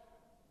cross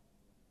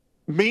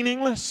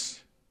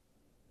meaningless?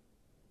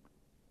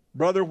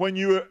 Brother, when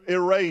you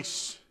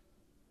erase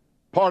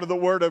part of the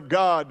Word of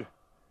God,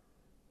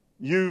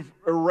 you've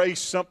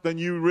erased something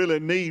you really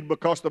need,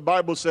 because the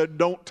Bible said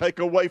don't take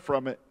away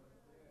from it.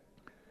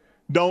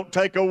 Don't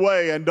take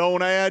away and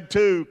don't add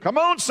to. Come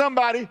on,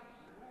 somebody.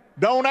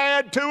 Don't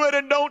add to it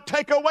and don't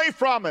take away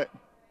from it.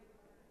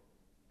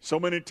 So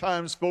many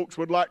times folks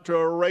would like to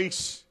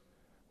erase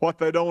what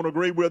they don't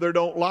agree with or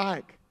don't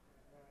like.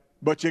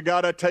 But you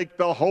got to take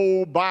the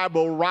whole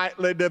Bible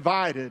rightly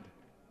divided.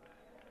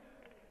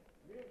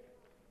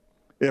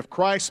 If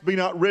Christ be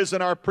not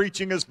risen, our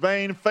preaching is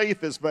vain,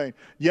 faith is vain.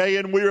 Yea,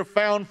 and we are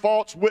found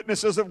false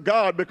witnesses of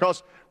God,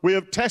 because we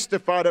have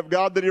testified of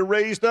God that he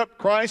raised up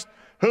Christ,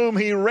 whom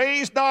he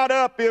raised not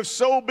up, if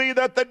so be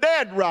that the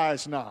dead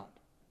rise not.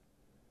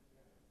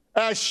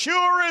 As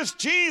sure as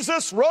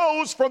Jesus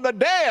rose from the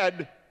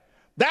dead,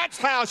 that's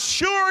how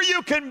sure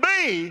you can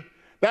be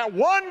that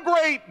one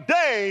great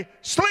day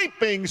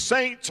sleeping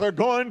saints are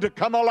going to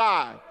come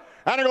alive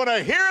and are going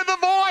to hear the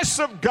voice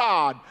of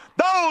God.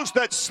 Those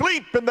that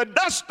sleep in the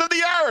dust of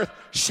the earth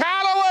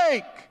shall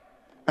awake,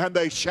 and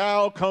they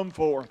shall come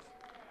forth.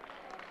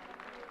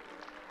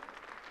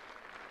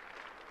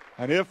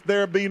 And if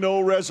there be no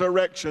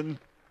resurrection,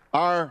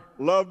 our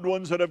loved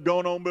ones that have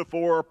gone on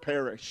before are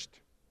perished.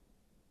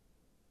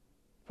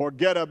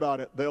 Forget about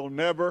it. They'll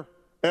never,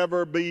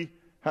 ever be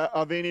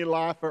of any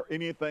life or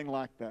anything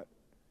like that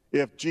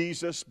if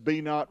Jesus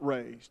be not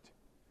raised.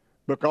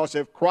 Because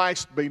if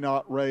Christ be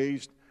not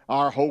raised,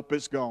 our hope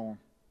is gone.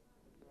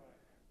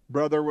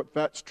 Brother, if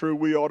that's true,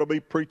 we ought to be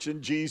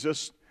preaching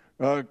Jesus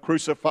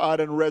crucified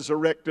and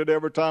resurrected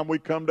every time we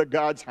come to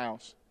God's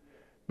house.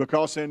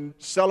 Because in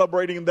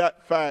celebrating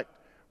that fact,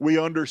 we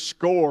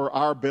underscore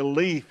our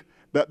belief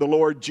that the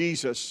Lord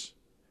Jesus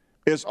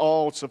is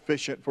all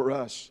sufficient for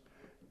us.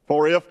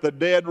 For if the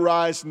dead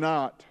rise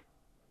not,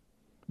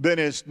 then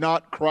is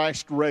not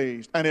Christ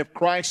raised. And if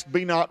Christ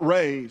be not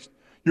raised,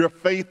 your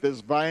faith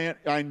is vain,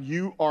 and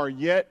you are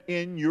yet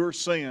in your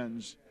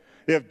sins.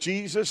 If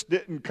Jesus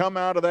didn't come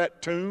out of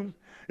that tomb,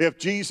 if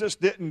Jesus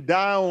didn't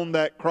die on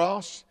that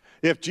cross,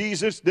 if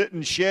Jesus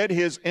didn't shed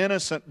his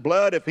innocent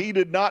blood, if he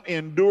did not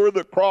endure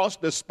the cross,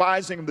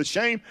 despising the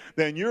shame,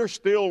 then you're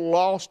still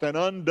lost and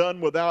undone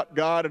without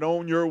God and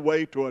on your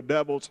way to a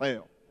devil's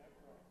hell.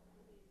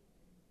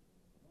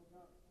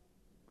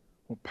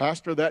 Well,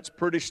 Pastor, that's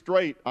pretty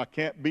straight. I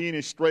can't be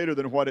any straighter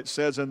than what it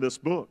says in this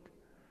book.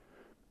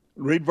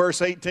 Read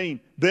verse 18.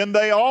 Then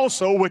they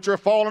also which are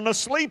fallen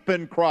asleep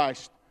in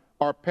Christ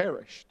are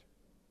perished.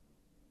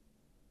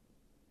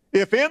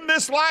 If in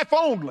this life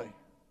only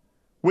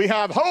we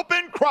have hope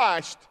in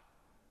Christ,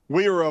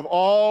 we are of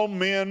all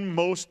men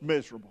most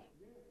miserable.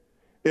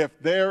 If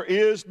there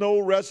is no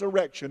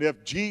resurrection,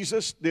 if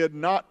Jesus did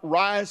not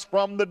rise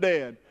from the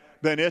dead,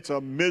 then it's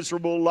a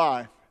miserable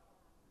life.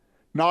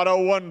 Not a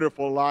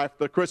wonderful life,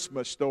 the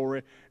Christmas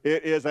story.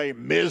 It is a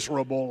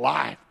miserable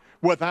life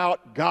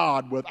without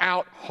God,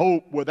 without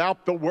hope,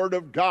 without the Word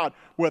of God,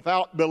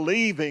 without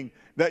believing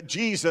that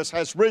Jesus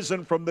has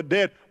risen from the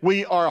dead,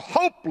 we are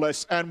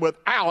hopeless and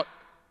without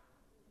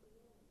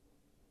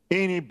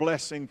any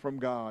blessing from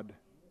God.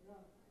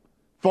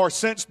 For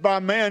since by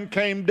man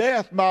came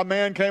death, by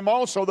man came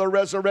also the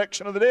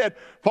resurrection of the dead.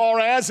 For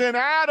as in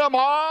Adam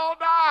all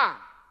die,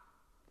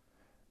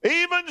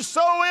 even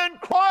so in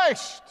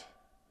Christ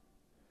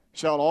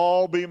shall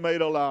all be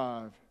made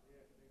alive.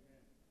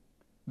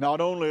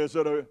 Not only is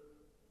it an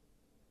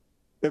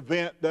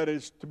event that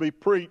is to be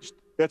preached,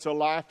 it's a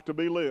life to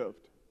be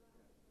lived.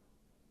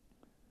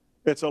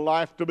 It's a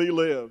life to be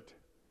lived.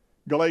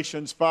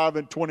 Galatians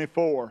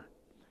 5:24.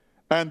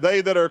 And they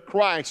that are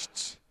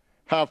Christ's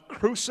have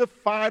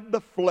crucified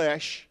the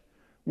flesh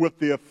with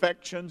the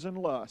affections and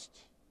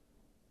lusts.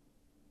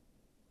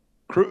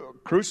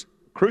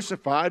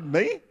 Crucified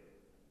me?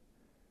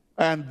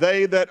 And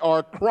they that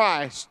are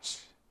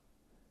Christ's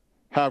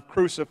have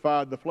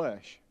crucified the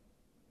flesh.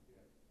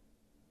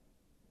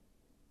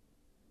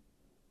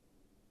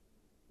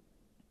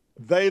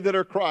 They that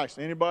are Christ.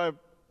 Anybody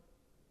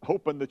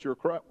hoping that you're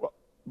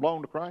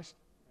belong to Christ?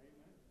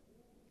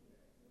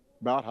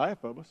 About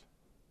half of us.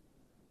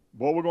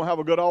 Boy, we're going to have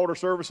a good altar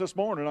service this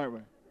morning, aren't we?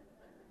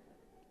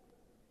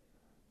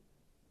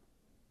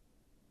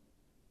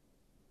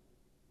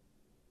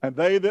 And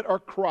they that are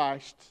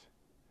Christ's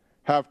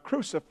have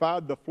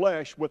crucified the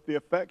flesh with the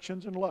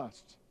affections and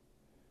lusts.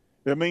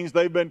 It means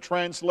they've been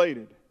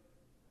translated.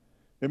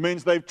 It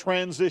means they've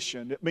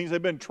transitioned. It means they've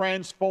been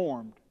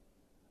transformed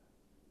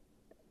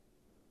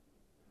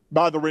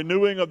by the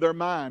renewing of their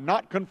mind.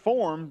 Not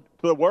conformed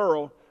to the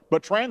world,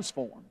 but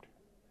transformed.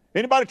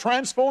 Anybody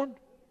transformed?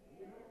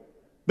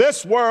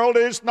 This world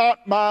is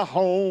not my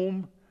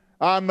home.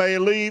 I may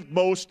leave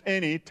most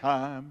any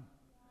time.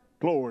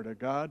 Glory to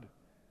God.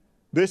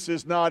 This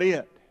is not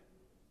it.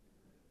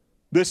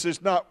 This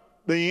is not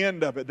the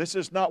end of it. This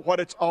is not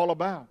what it's all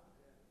about.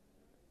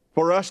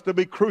 For us to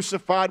be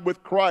crucified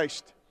with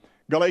Christ.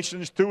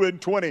 Galatians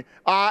 2:20.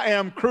 I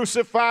am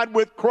crucified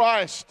with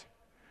Christ.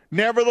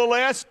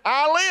 Nevertheless,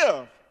 I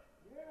live.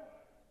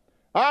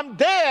 I'm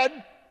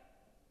dead,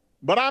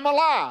 but I'm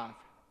alive.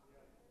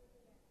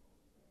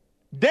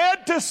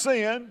 Dead to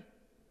sin,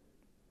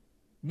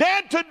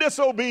 dead to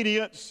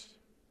disobedience,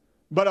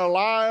 but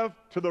alive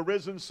to the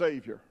risen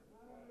Savior.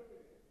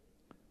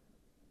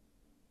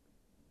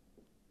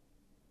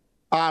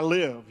 I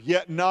live,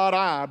 yet not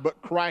I,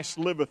 but Christ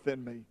liveth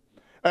in me.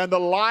 And the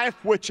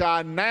life which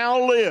I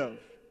now live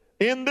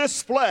in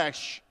this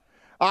flesh,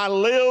 I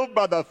live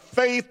by the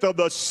faith of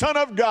the Son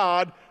of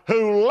God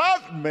who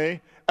loved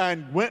me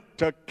and went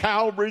to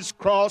Calvary's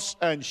cross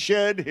and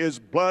shed his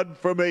blood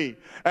for me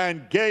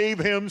and gave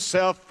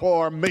himself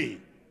for me.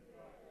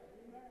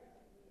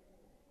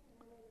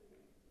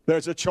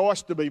 There's a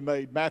choice to be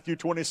made. Matthew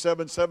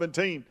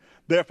 27:17.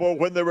 Therefore,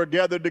 when they were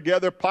gathered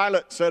together,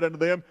 Pilate said unto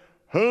them,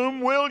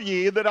 Whom will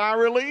ye that I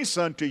release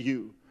unto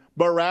you,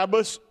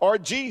 Barabbas or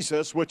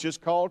Jesus, which is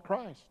called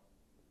Christ?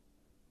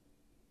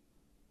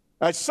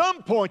 At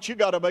some point, you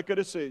got to make a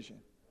decision.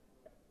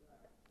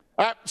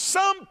 At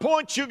some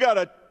point, you got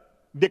to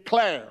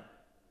declare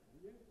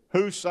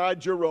whose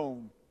side you're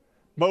on.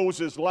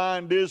 Moses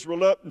lined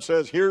Israel up and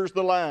says, here's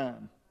the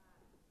line.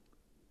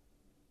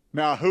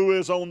 Now, who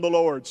is on the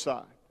Lord's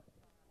side?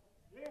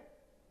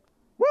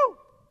 Woo!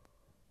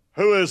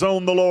 Who is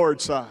on the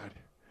Lord's side?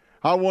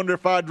 I wonder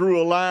if I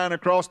drew a line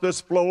across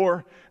this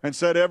floor and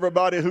said,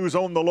 everybody who's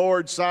on the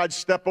Lord's side,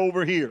 step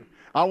over here.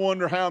 I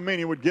wonder how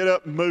many would get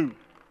up and move.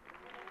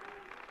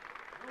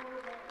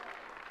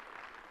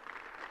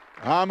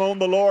 I'm on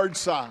the Lord's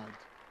side.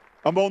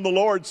 I'm on the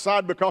Lord's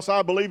side because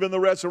I believe in the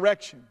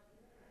resurrection.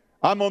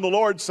 I'm on the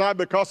Lord's side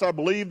because I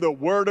believe the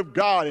Word of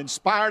God,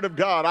 inspired of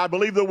God. I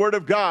believe the Word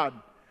of God.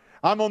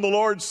 I'm on the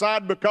Lord's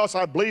side because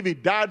I believe He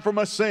died for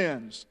my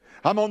sins.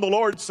 I'm on the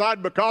Lord's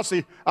side because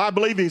I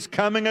believe He's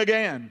coming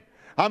again.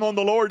 I'm on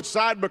the Lord's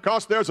side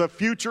because there's a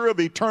future of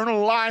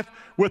eternal life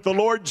with the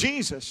Lord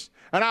Jesus.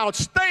 And I'll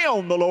stay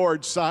on the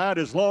Lord's side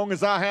as long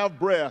as I have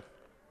breath.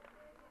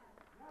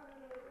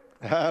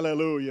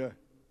 Hallelujah.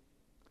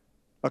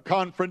 A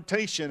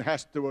confrontation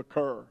has to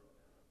occur.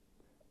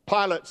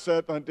 Pilate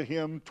said unto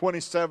him,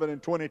 27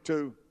 and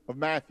 22 of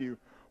Matthew,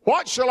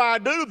 What shall I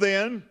do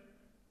then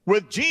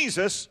with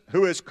Jesus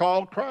who is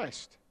called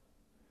Christ?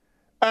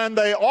 And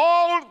they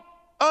all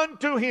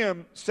unto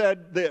him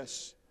said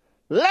this,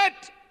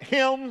 Let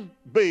him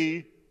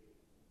be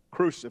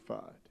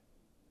crucified.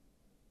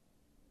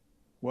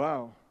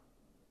 Wow.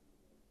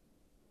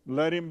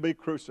 Let him be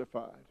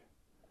crucified.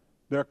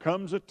 There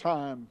comes a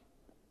time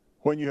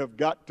when you have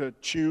got to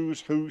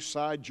choose whose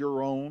side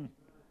you're on,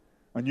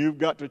 and you've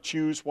got to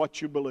choose what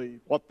you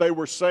believe. What they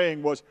were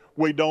saying was,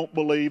 we don't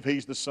believe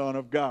He's the Son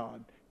of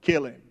God.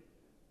 Kill Him.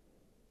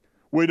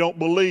 We don't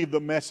believe the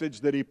message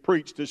that He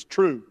preached is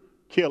true.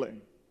 Kill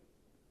Him.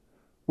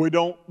 We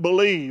don't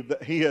believe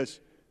that He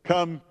has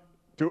come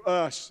to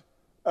us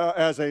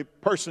as a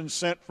person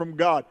sent from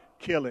God.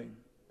 Kill Him.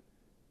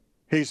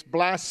 He's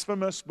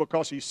blasphemous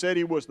because He said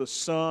He was the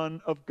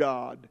Son of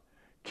God.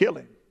 Kill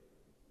Him.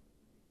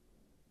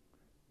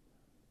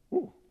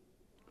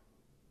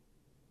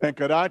 And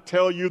could I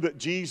tell you that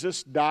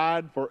Jesus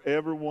died for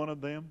every one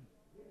of them?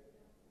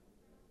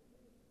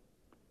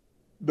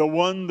 The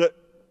one that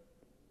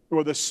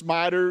were the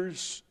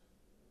smiters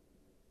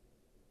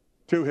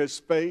to his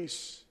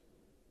face,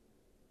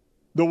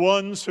 the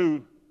ones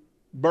who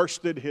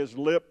bursted his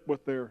lip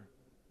with their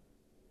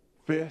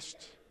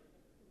fists,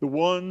 the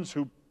ones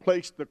who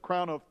placed the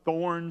crown of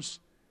thorns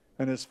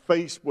and his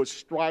face was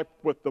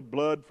striped with the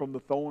blood from the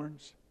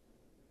thorns.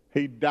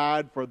 He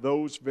died for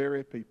those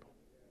very people.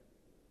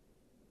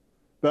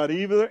 But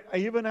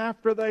even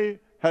after they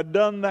had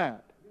done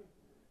that,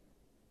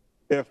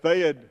 if they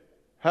had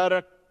had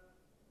an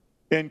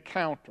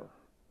encounter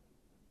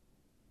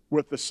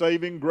with the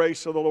saving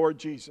grace of the Lord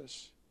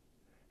Jesus.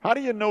 How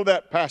do you know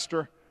that,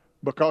 Pastor?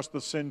 Because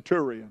the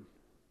centurion,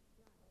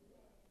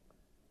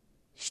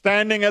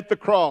 standing at the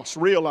cross,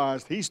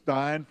 realized he's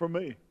dying for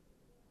me.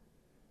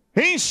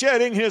 He's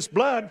shedding his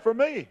blood for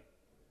me.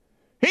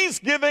 He's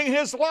giving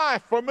his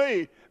life for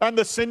me. And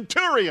the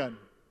centurion,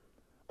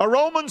 a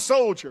Roman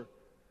soldier,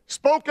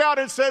 spoke out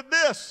and said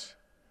this,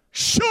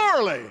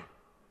 surely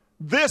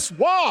this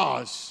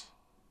was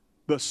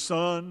the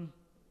Son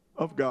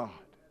of God.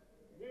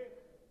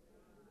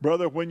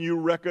 Brother, when you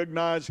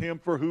recognize him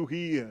for who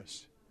he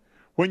is,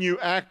 when you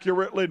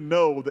accurately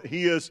know that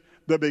he is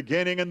the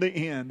beginning and the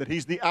end, that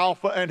he's the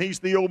Alpha and he's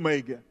the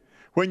Omega,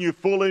 when you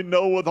fully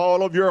know with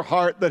all of your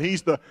heart that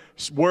he's the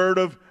Word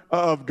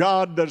of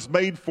God that's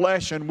made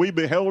flesh and we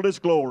beheld his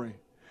glory,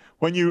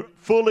 when you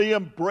fully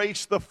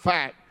embrace the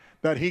fact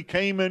that he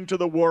came into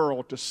the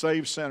world to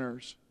save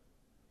sinners,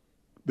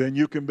 then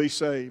you can be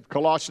saved.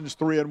 Colossians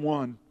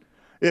 3:1.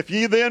 If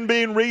ye then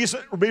be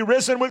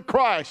risen with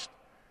Christ,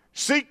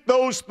 seek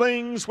those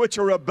things which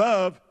are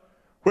above,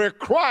 where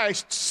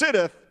Christ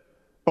sitteth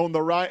on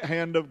the right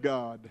hand of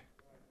God.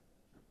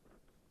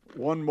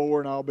 One more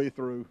and I'll be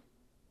through.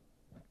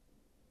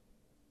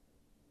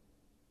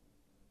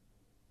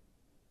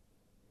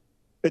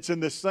 It's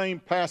in the same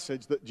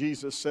passage that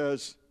Jesus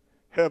says,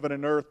 heaven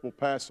and earth will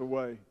pass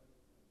away,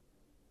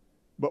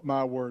 but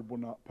my word will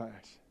not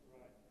pass.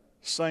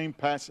 Same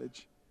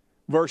passage.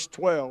 Verse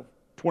 12,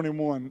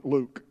 21,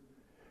 Luke.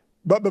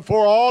 But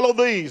before all of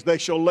these, they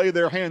shall lay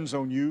their hands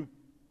on you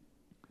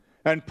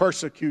and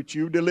persecute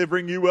you,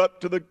 delivering you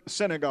up to the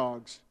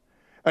synagogues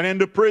and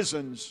into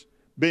prisons,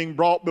 being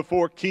brought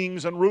before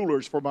kings and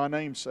rulers for my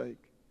name's sake.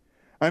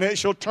 And it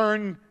shall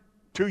turn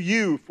to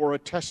you for a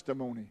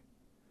testimony.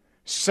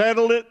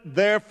 Settle it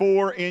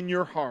therefore in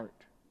your heart.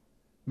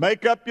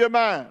 Make up your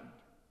mind.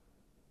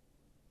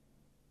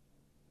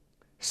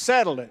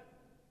 Settle it.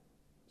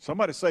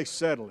 Somebody say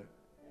settle it.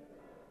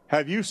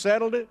 Have you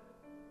settled it?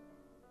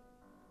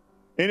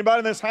 Anybody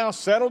in this house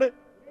settled it?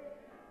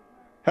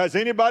 Has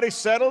anybody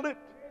settled it?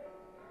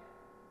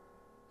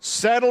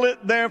 Settle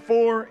it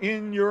therefore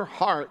in your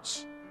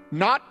hearts,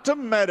 not to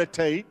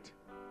meditate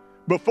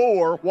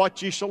before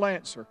what ye shall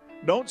answer.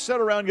 Don't sit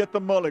around and get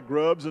the mullet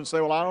grubs and say,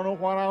 well, I don't know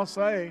what I'll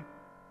say.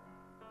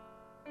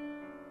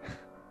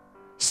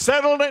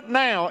 Settle it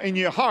now in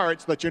your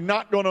hearts that you're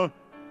not going to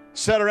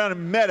sit around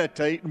and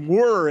meditate and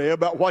worry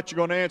about what you're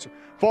going to answer.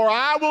 For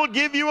I will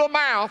give you a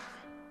mouth,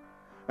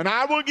 and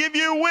I will give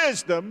you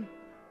wisdom,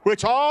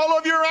 which all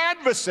of your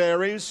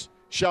adversaries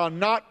shall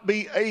not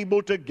be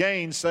able to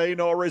gainsay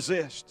nor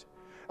resist.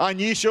 And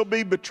ye shall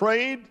be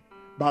betrayed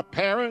by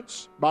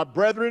parents, by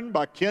brethren,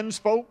 by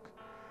kinsfolk,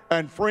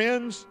 and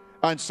friends,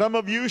 and some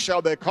of you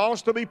shall they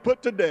cause to be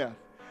put to death.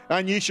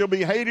 And ye shall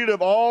be hated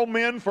of all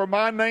men for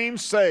my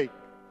name's sake.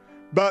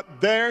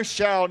 But there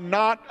shall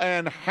not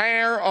an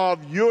hair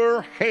of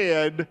your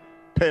head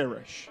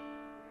perish.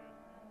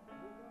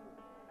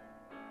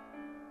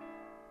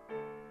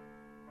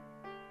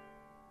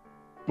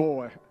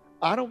 Boy,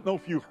 I don't know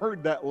if you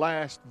heard that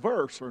last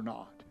verse or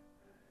not.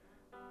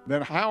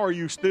 Then how are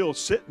you still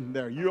sitting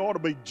there? You ought to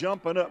be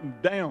jumping up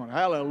and down.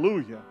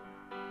 Hallelujah.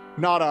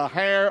 Not a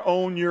hair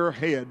on your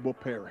head will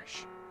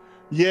perish.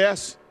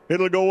 Yes,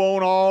 it'll go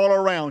on all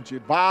around you.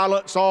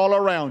 Violence all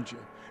around you.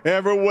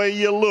 Every way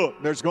you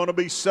look, there's going to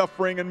be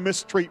suffering and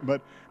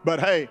mistreatment. But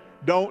hey,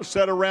 don't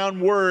sit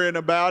around worrying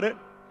about it,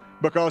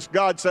 because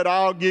God said,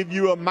 I'll give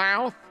you a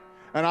mouth,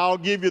 and I'll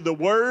give you the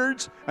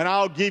words, and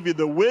I'll give you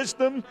the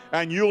wisdom,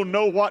 and you'll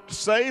know what to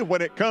say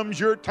when it comes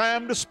your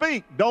time to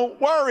speak. Don't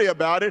worry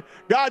about it.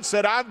 God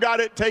said, I've got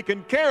it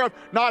taken care of,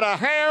 not a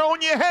hair on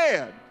your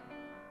head.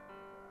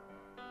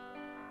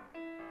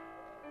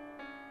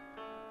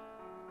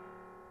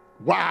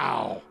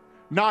 Wow.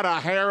 Not a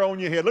hair on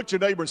your head. Look at your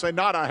neighbor and say,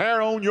 not a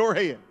hair on your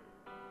head.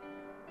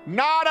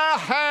 Not a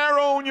hair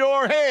on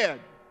your head.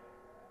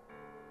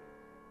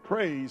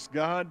 Praise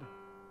God.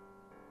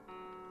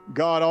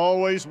 God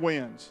always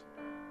wins.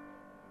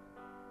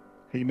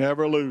 He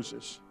never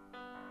loses.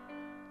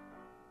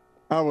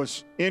 I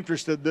was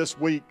interested this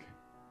week,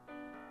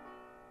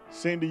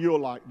 Cindy, you'll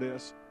like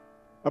this,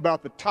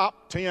 about the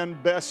top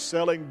 10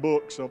 best-selling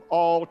books of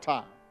all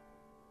time.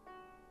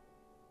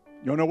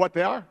 You know what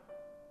they are?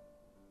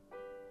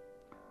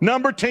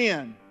 Number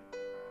 10,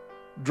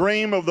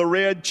 Dream of the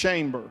Red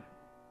Chamber.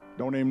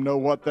 Don't even know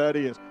what that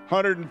is.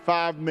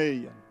 105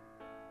 million.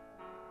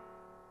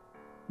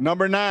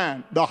 Number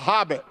 9, The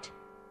Hobbit,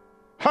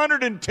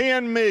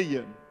 110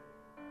 million.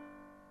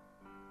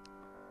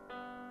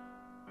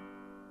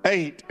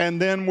 8, And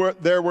Then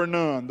There Were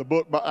None, the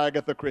book by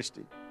Agatha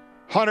Christie,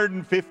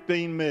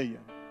 115 million.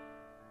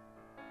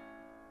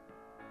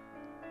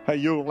 Hey,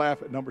 you'll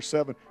laugh at number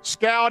 7,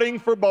 Scouting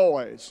for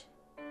Boys,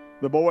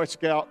 the Boy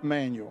Scout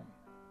Manual,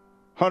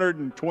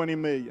 120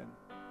 million.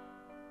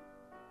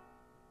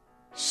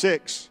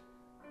 6,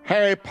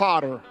 Harry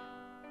Potter,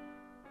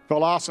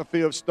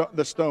 Philosophy of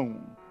the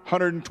Stone,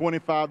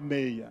 125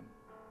 million.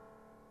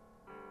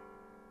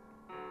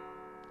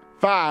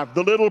 5,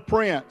 The Little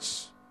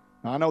Prince.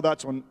 Now, I know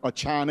that's a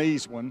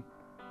Chinese one.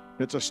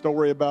 It's a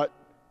story about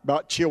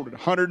children,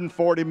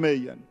 140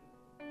 million.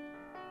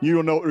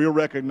 You'll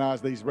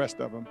recognize these rest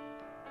of them.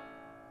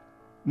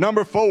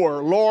 Number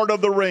 4, Lord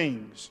of the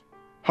Rings,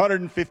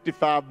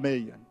 155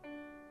 million.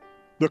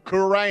 The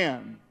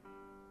Quran,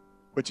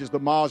 which is the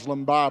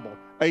Muslim Bible,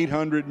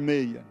 800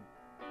 million.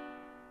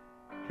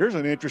 Here's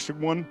an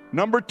interesting one.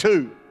 Number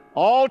 2,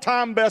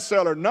 all-time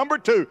bestseller. Number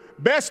 2,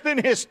 best in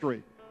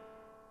history.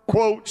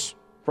 Quotes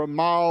from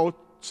Mao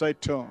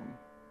Zedong.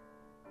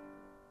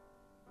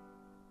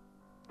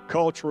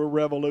 Cultural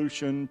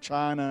Revolution,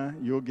 China.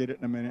 You'll get it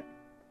in a minute.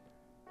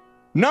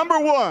 Number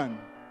 1.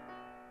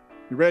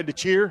 You ready to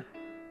cheer?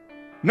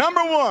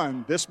 Number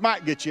 1. This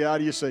might get you out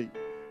of your seat.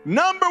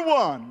 Number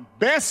 1,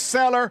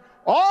 bestseller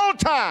all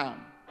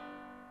time.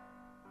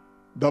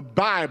 The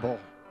Bible.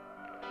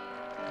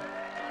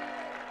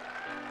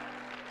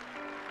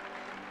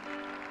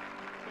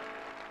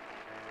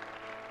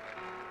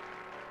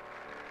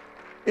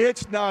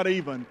 It's not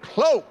even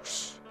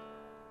close.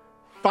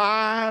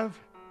 5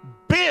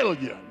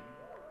 billion,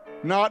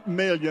 not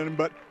million,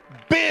 but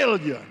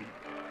billion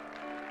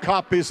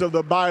copies of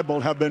the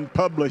Bible have been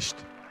published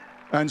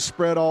and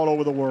spread all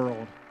over the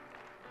world.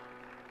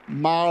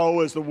 Mao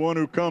is the one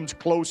who comes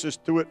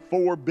closest to it,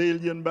 4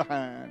 billion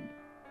behind.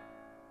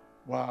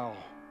 Wow.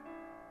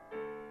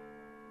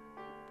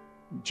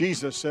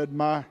 Jesus said,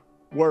 my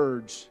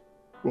words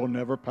will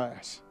never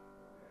pass.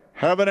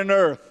 Heaven and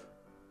earth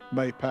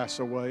may pass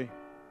away,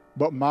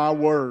 but my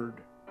word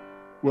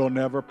will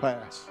never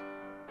pass.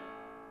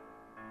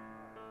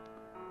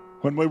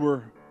 When we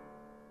were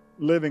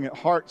living at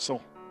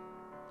Hartselle,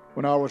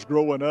 when I was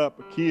growing up,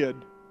 a kid,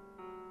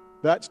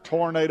 that's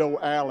Tornado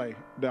Alley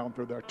down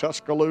through there.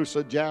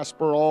 Tuscaloosa,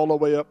 Jasper, all the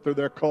way up through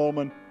there,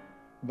 Coleman.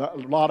 A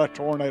lot of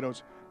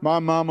tornadoes. My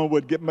mama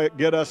would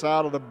get us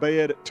out of the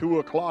bed at 2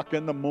 o'clock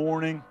in the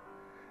morning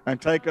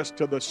and take us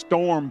to the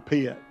storm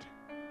pit.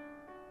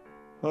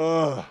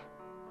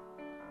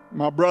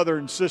 My brother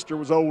and sister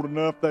was old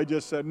enough, they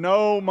just said,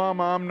 no,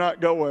 Mama, I'm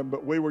not going.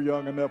 But we were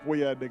young enough,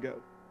 we had to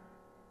go.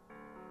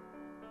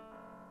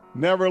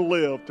 Never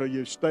live till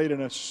you've stayed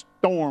in a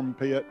storm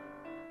pit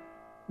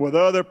with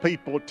other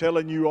people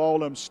telling you all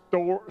them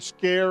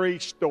scary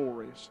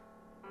stories.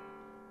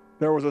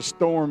 There was a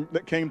storm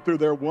that came through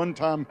there one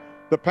time.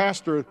 The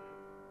pastor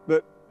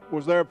that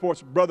was there for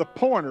us, Brother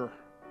Pointer.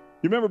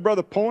 You remember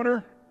Brother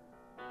Pointer?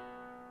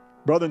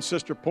 Brother and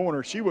Sister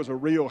Pointer. She was a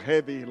real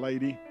heavy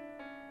lady.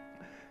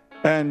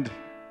 And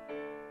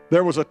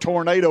there was a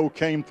tornado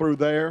came through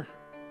there.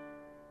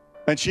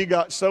 And she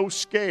got so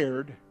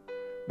scared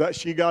that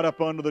she got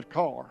up under the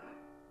car.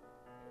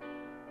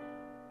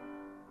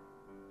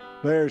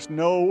 There's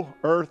no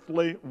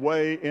earthly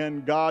way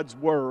in God's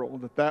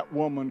world that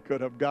woman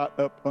could have got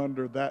up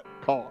under that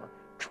car.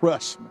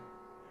 Trust me.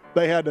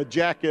 They had to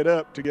jack it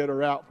up to get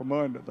her out from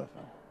under the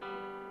thing.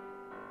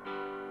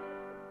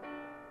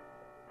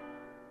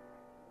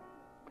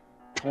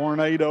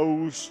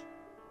 Tornadoes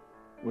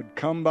would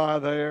come by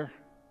there.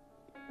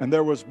 And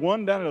there was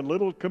one down in a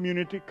little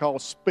community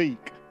called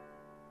Speake.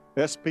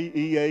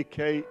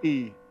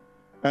 S-P-E-A-K-E.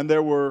 And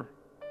there were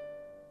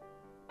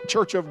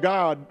Church of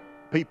God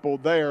people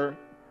there.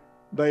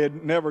 They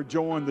had never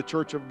joined the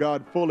Church of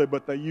God fully,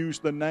 but they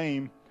used the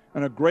name.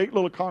 And a great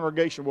little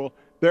congregation, well,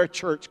 their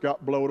church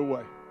got blown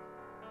away.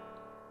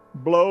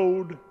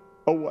 Blowed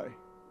away.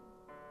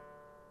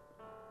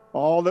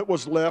 All that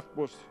was left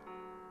was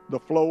the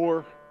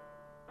floor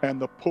and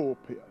the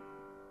pulpit.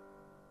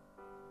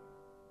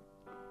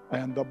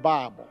 And the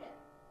Bible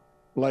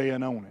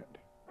laying on it.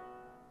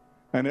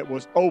 And it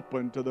was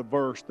open to the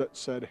verse that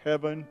said,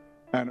 heaven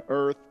and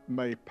earth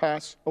may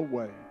pass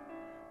away,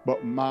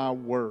 but my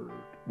word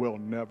will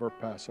never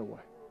pass away.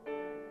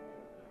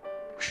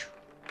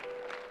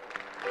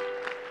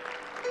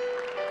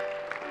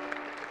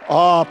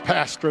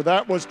 Pastor,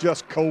 that was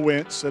just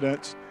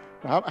coincidence.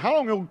 How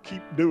long are we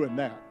keep doing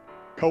that?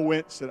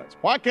 Coincidence.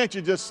 Why can't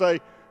you just say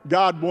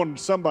God wanted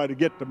somebody to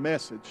get the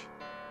message?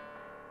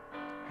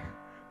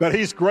 That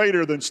He's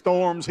greater than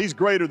storms. He's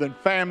greater than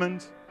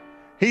famines.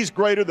 He's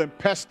greater than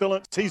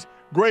pestilence. He's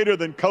greater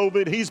than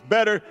COVID. He's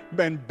better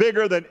and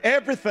bigger than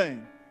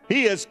everything.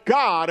 He is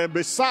God, and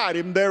beside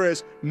Him there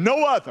is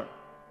no other.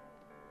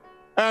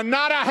 And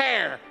not a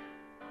hair.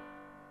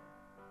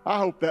 I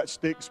hope that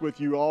sticks with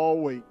you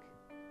all week.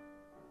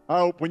 I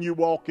hope when you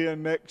walk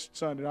in next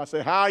Sunday and I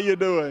say, how you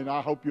doing?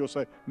 I hope you'll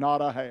say,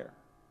 not a hair.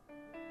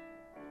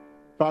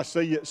 If I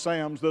see you at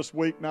Sam's this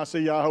week and I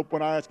see you, I hope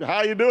when I ask you,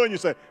 how you doing? You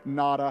say,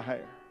 not a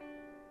hair.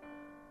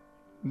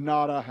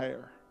 Not a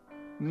hair.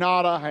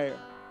 Not a hair.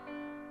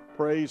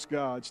 Praise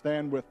God.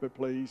 Stand with me,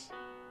 please.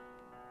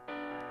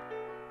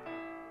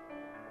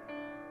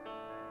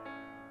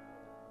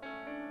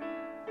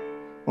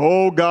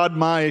 Oh God,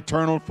 my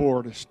eternal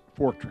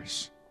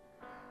fortress.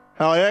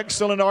 How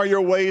excellent are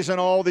your ways in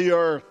all the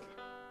earth.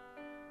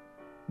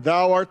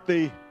 Thou art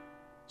the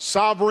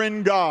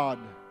sovereign God.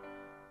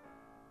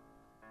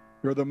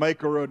 You're the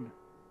maker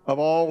of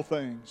all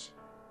things.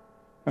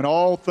 And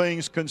all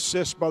things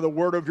consist by the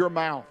word of your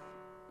mouth.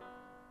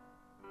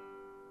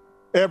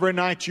 Every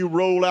night you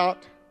roll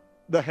out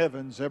the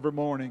heavens, every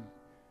morning.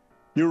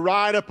 You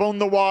ride upon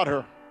the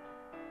water.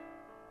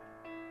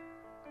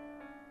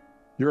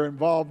 You're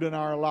involved in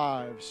our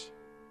lives.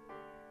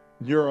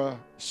 You're a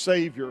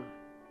Savior.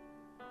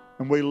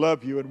 And we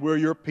love you and we're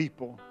your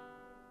people.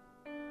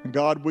 And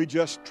God, we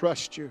just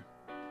trust you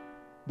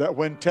that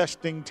when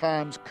testing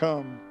times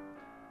come,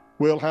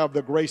 we'll have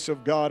the grace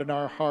of God in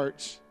our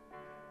hearts.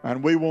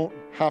 And we won't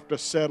have to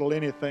settle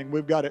anything.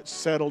 We've got it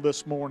settled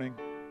this morning.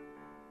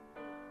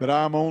 That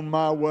I'm on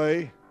my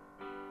way.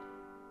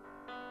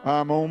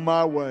 I'm on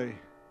my way.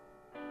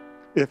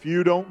 If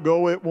you don't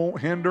go, it won't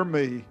hinder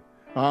me.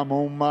 I'm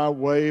on my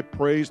way.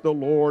 Praise the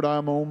Lord,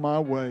 I'm on my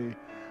way.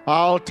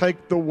 I'll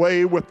take the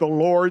way with the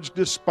Lord's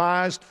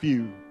despised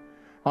few.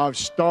 I've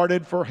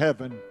started for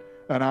heaven,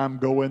 and I'm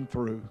going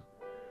through.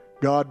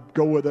 God,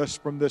 go with us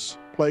from this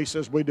place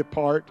as we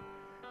depart,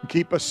 and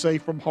keep us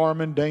safe from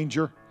harm and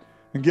danger,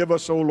 and give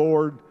us, O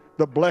Lord,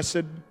 the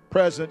blessed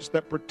presence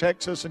that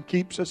protects us and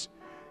keeps us.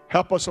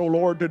 Help us, O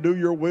Lord, to do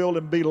your will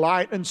and be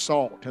light and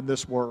salt in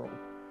this world.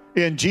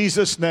 In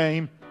Jesus'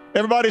 name,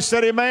 everybody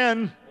said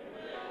amen.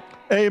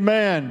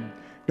 Amen.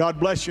 God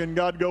bless you and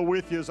God go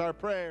with you is our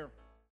prayer.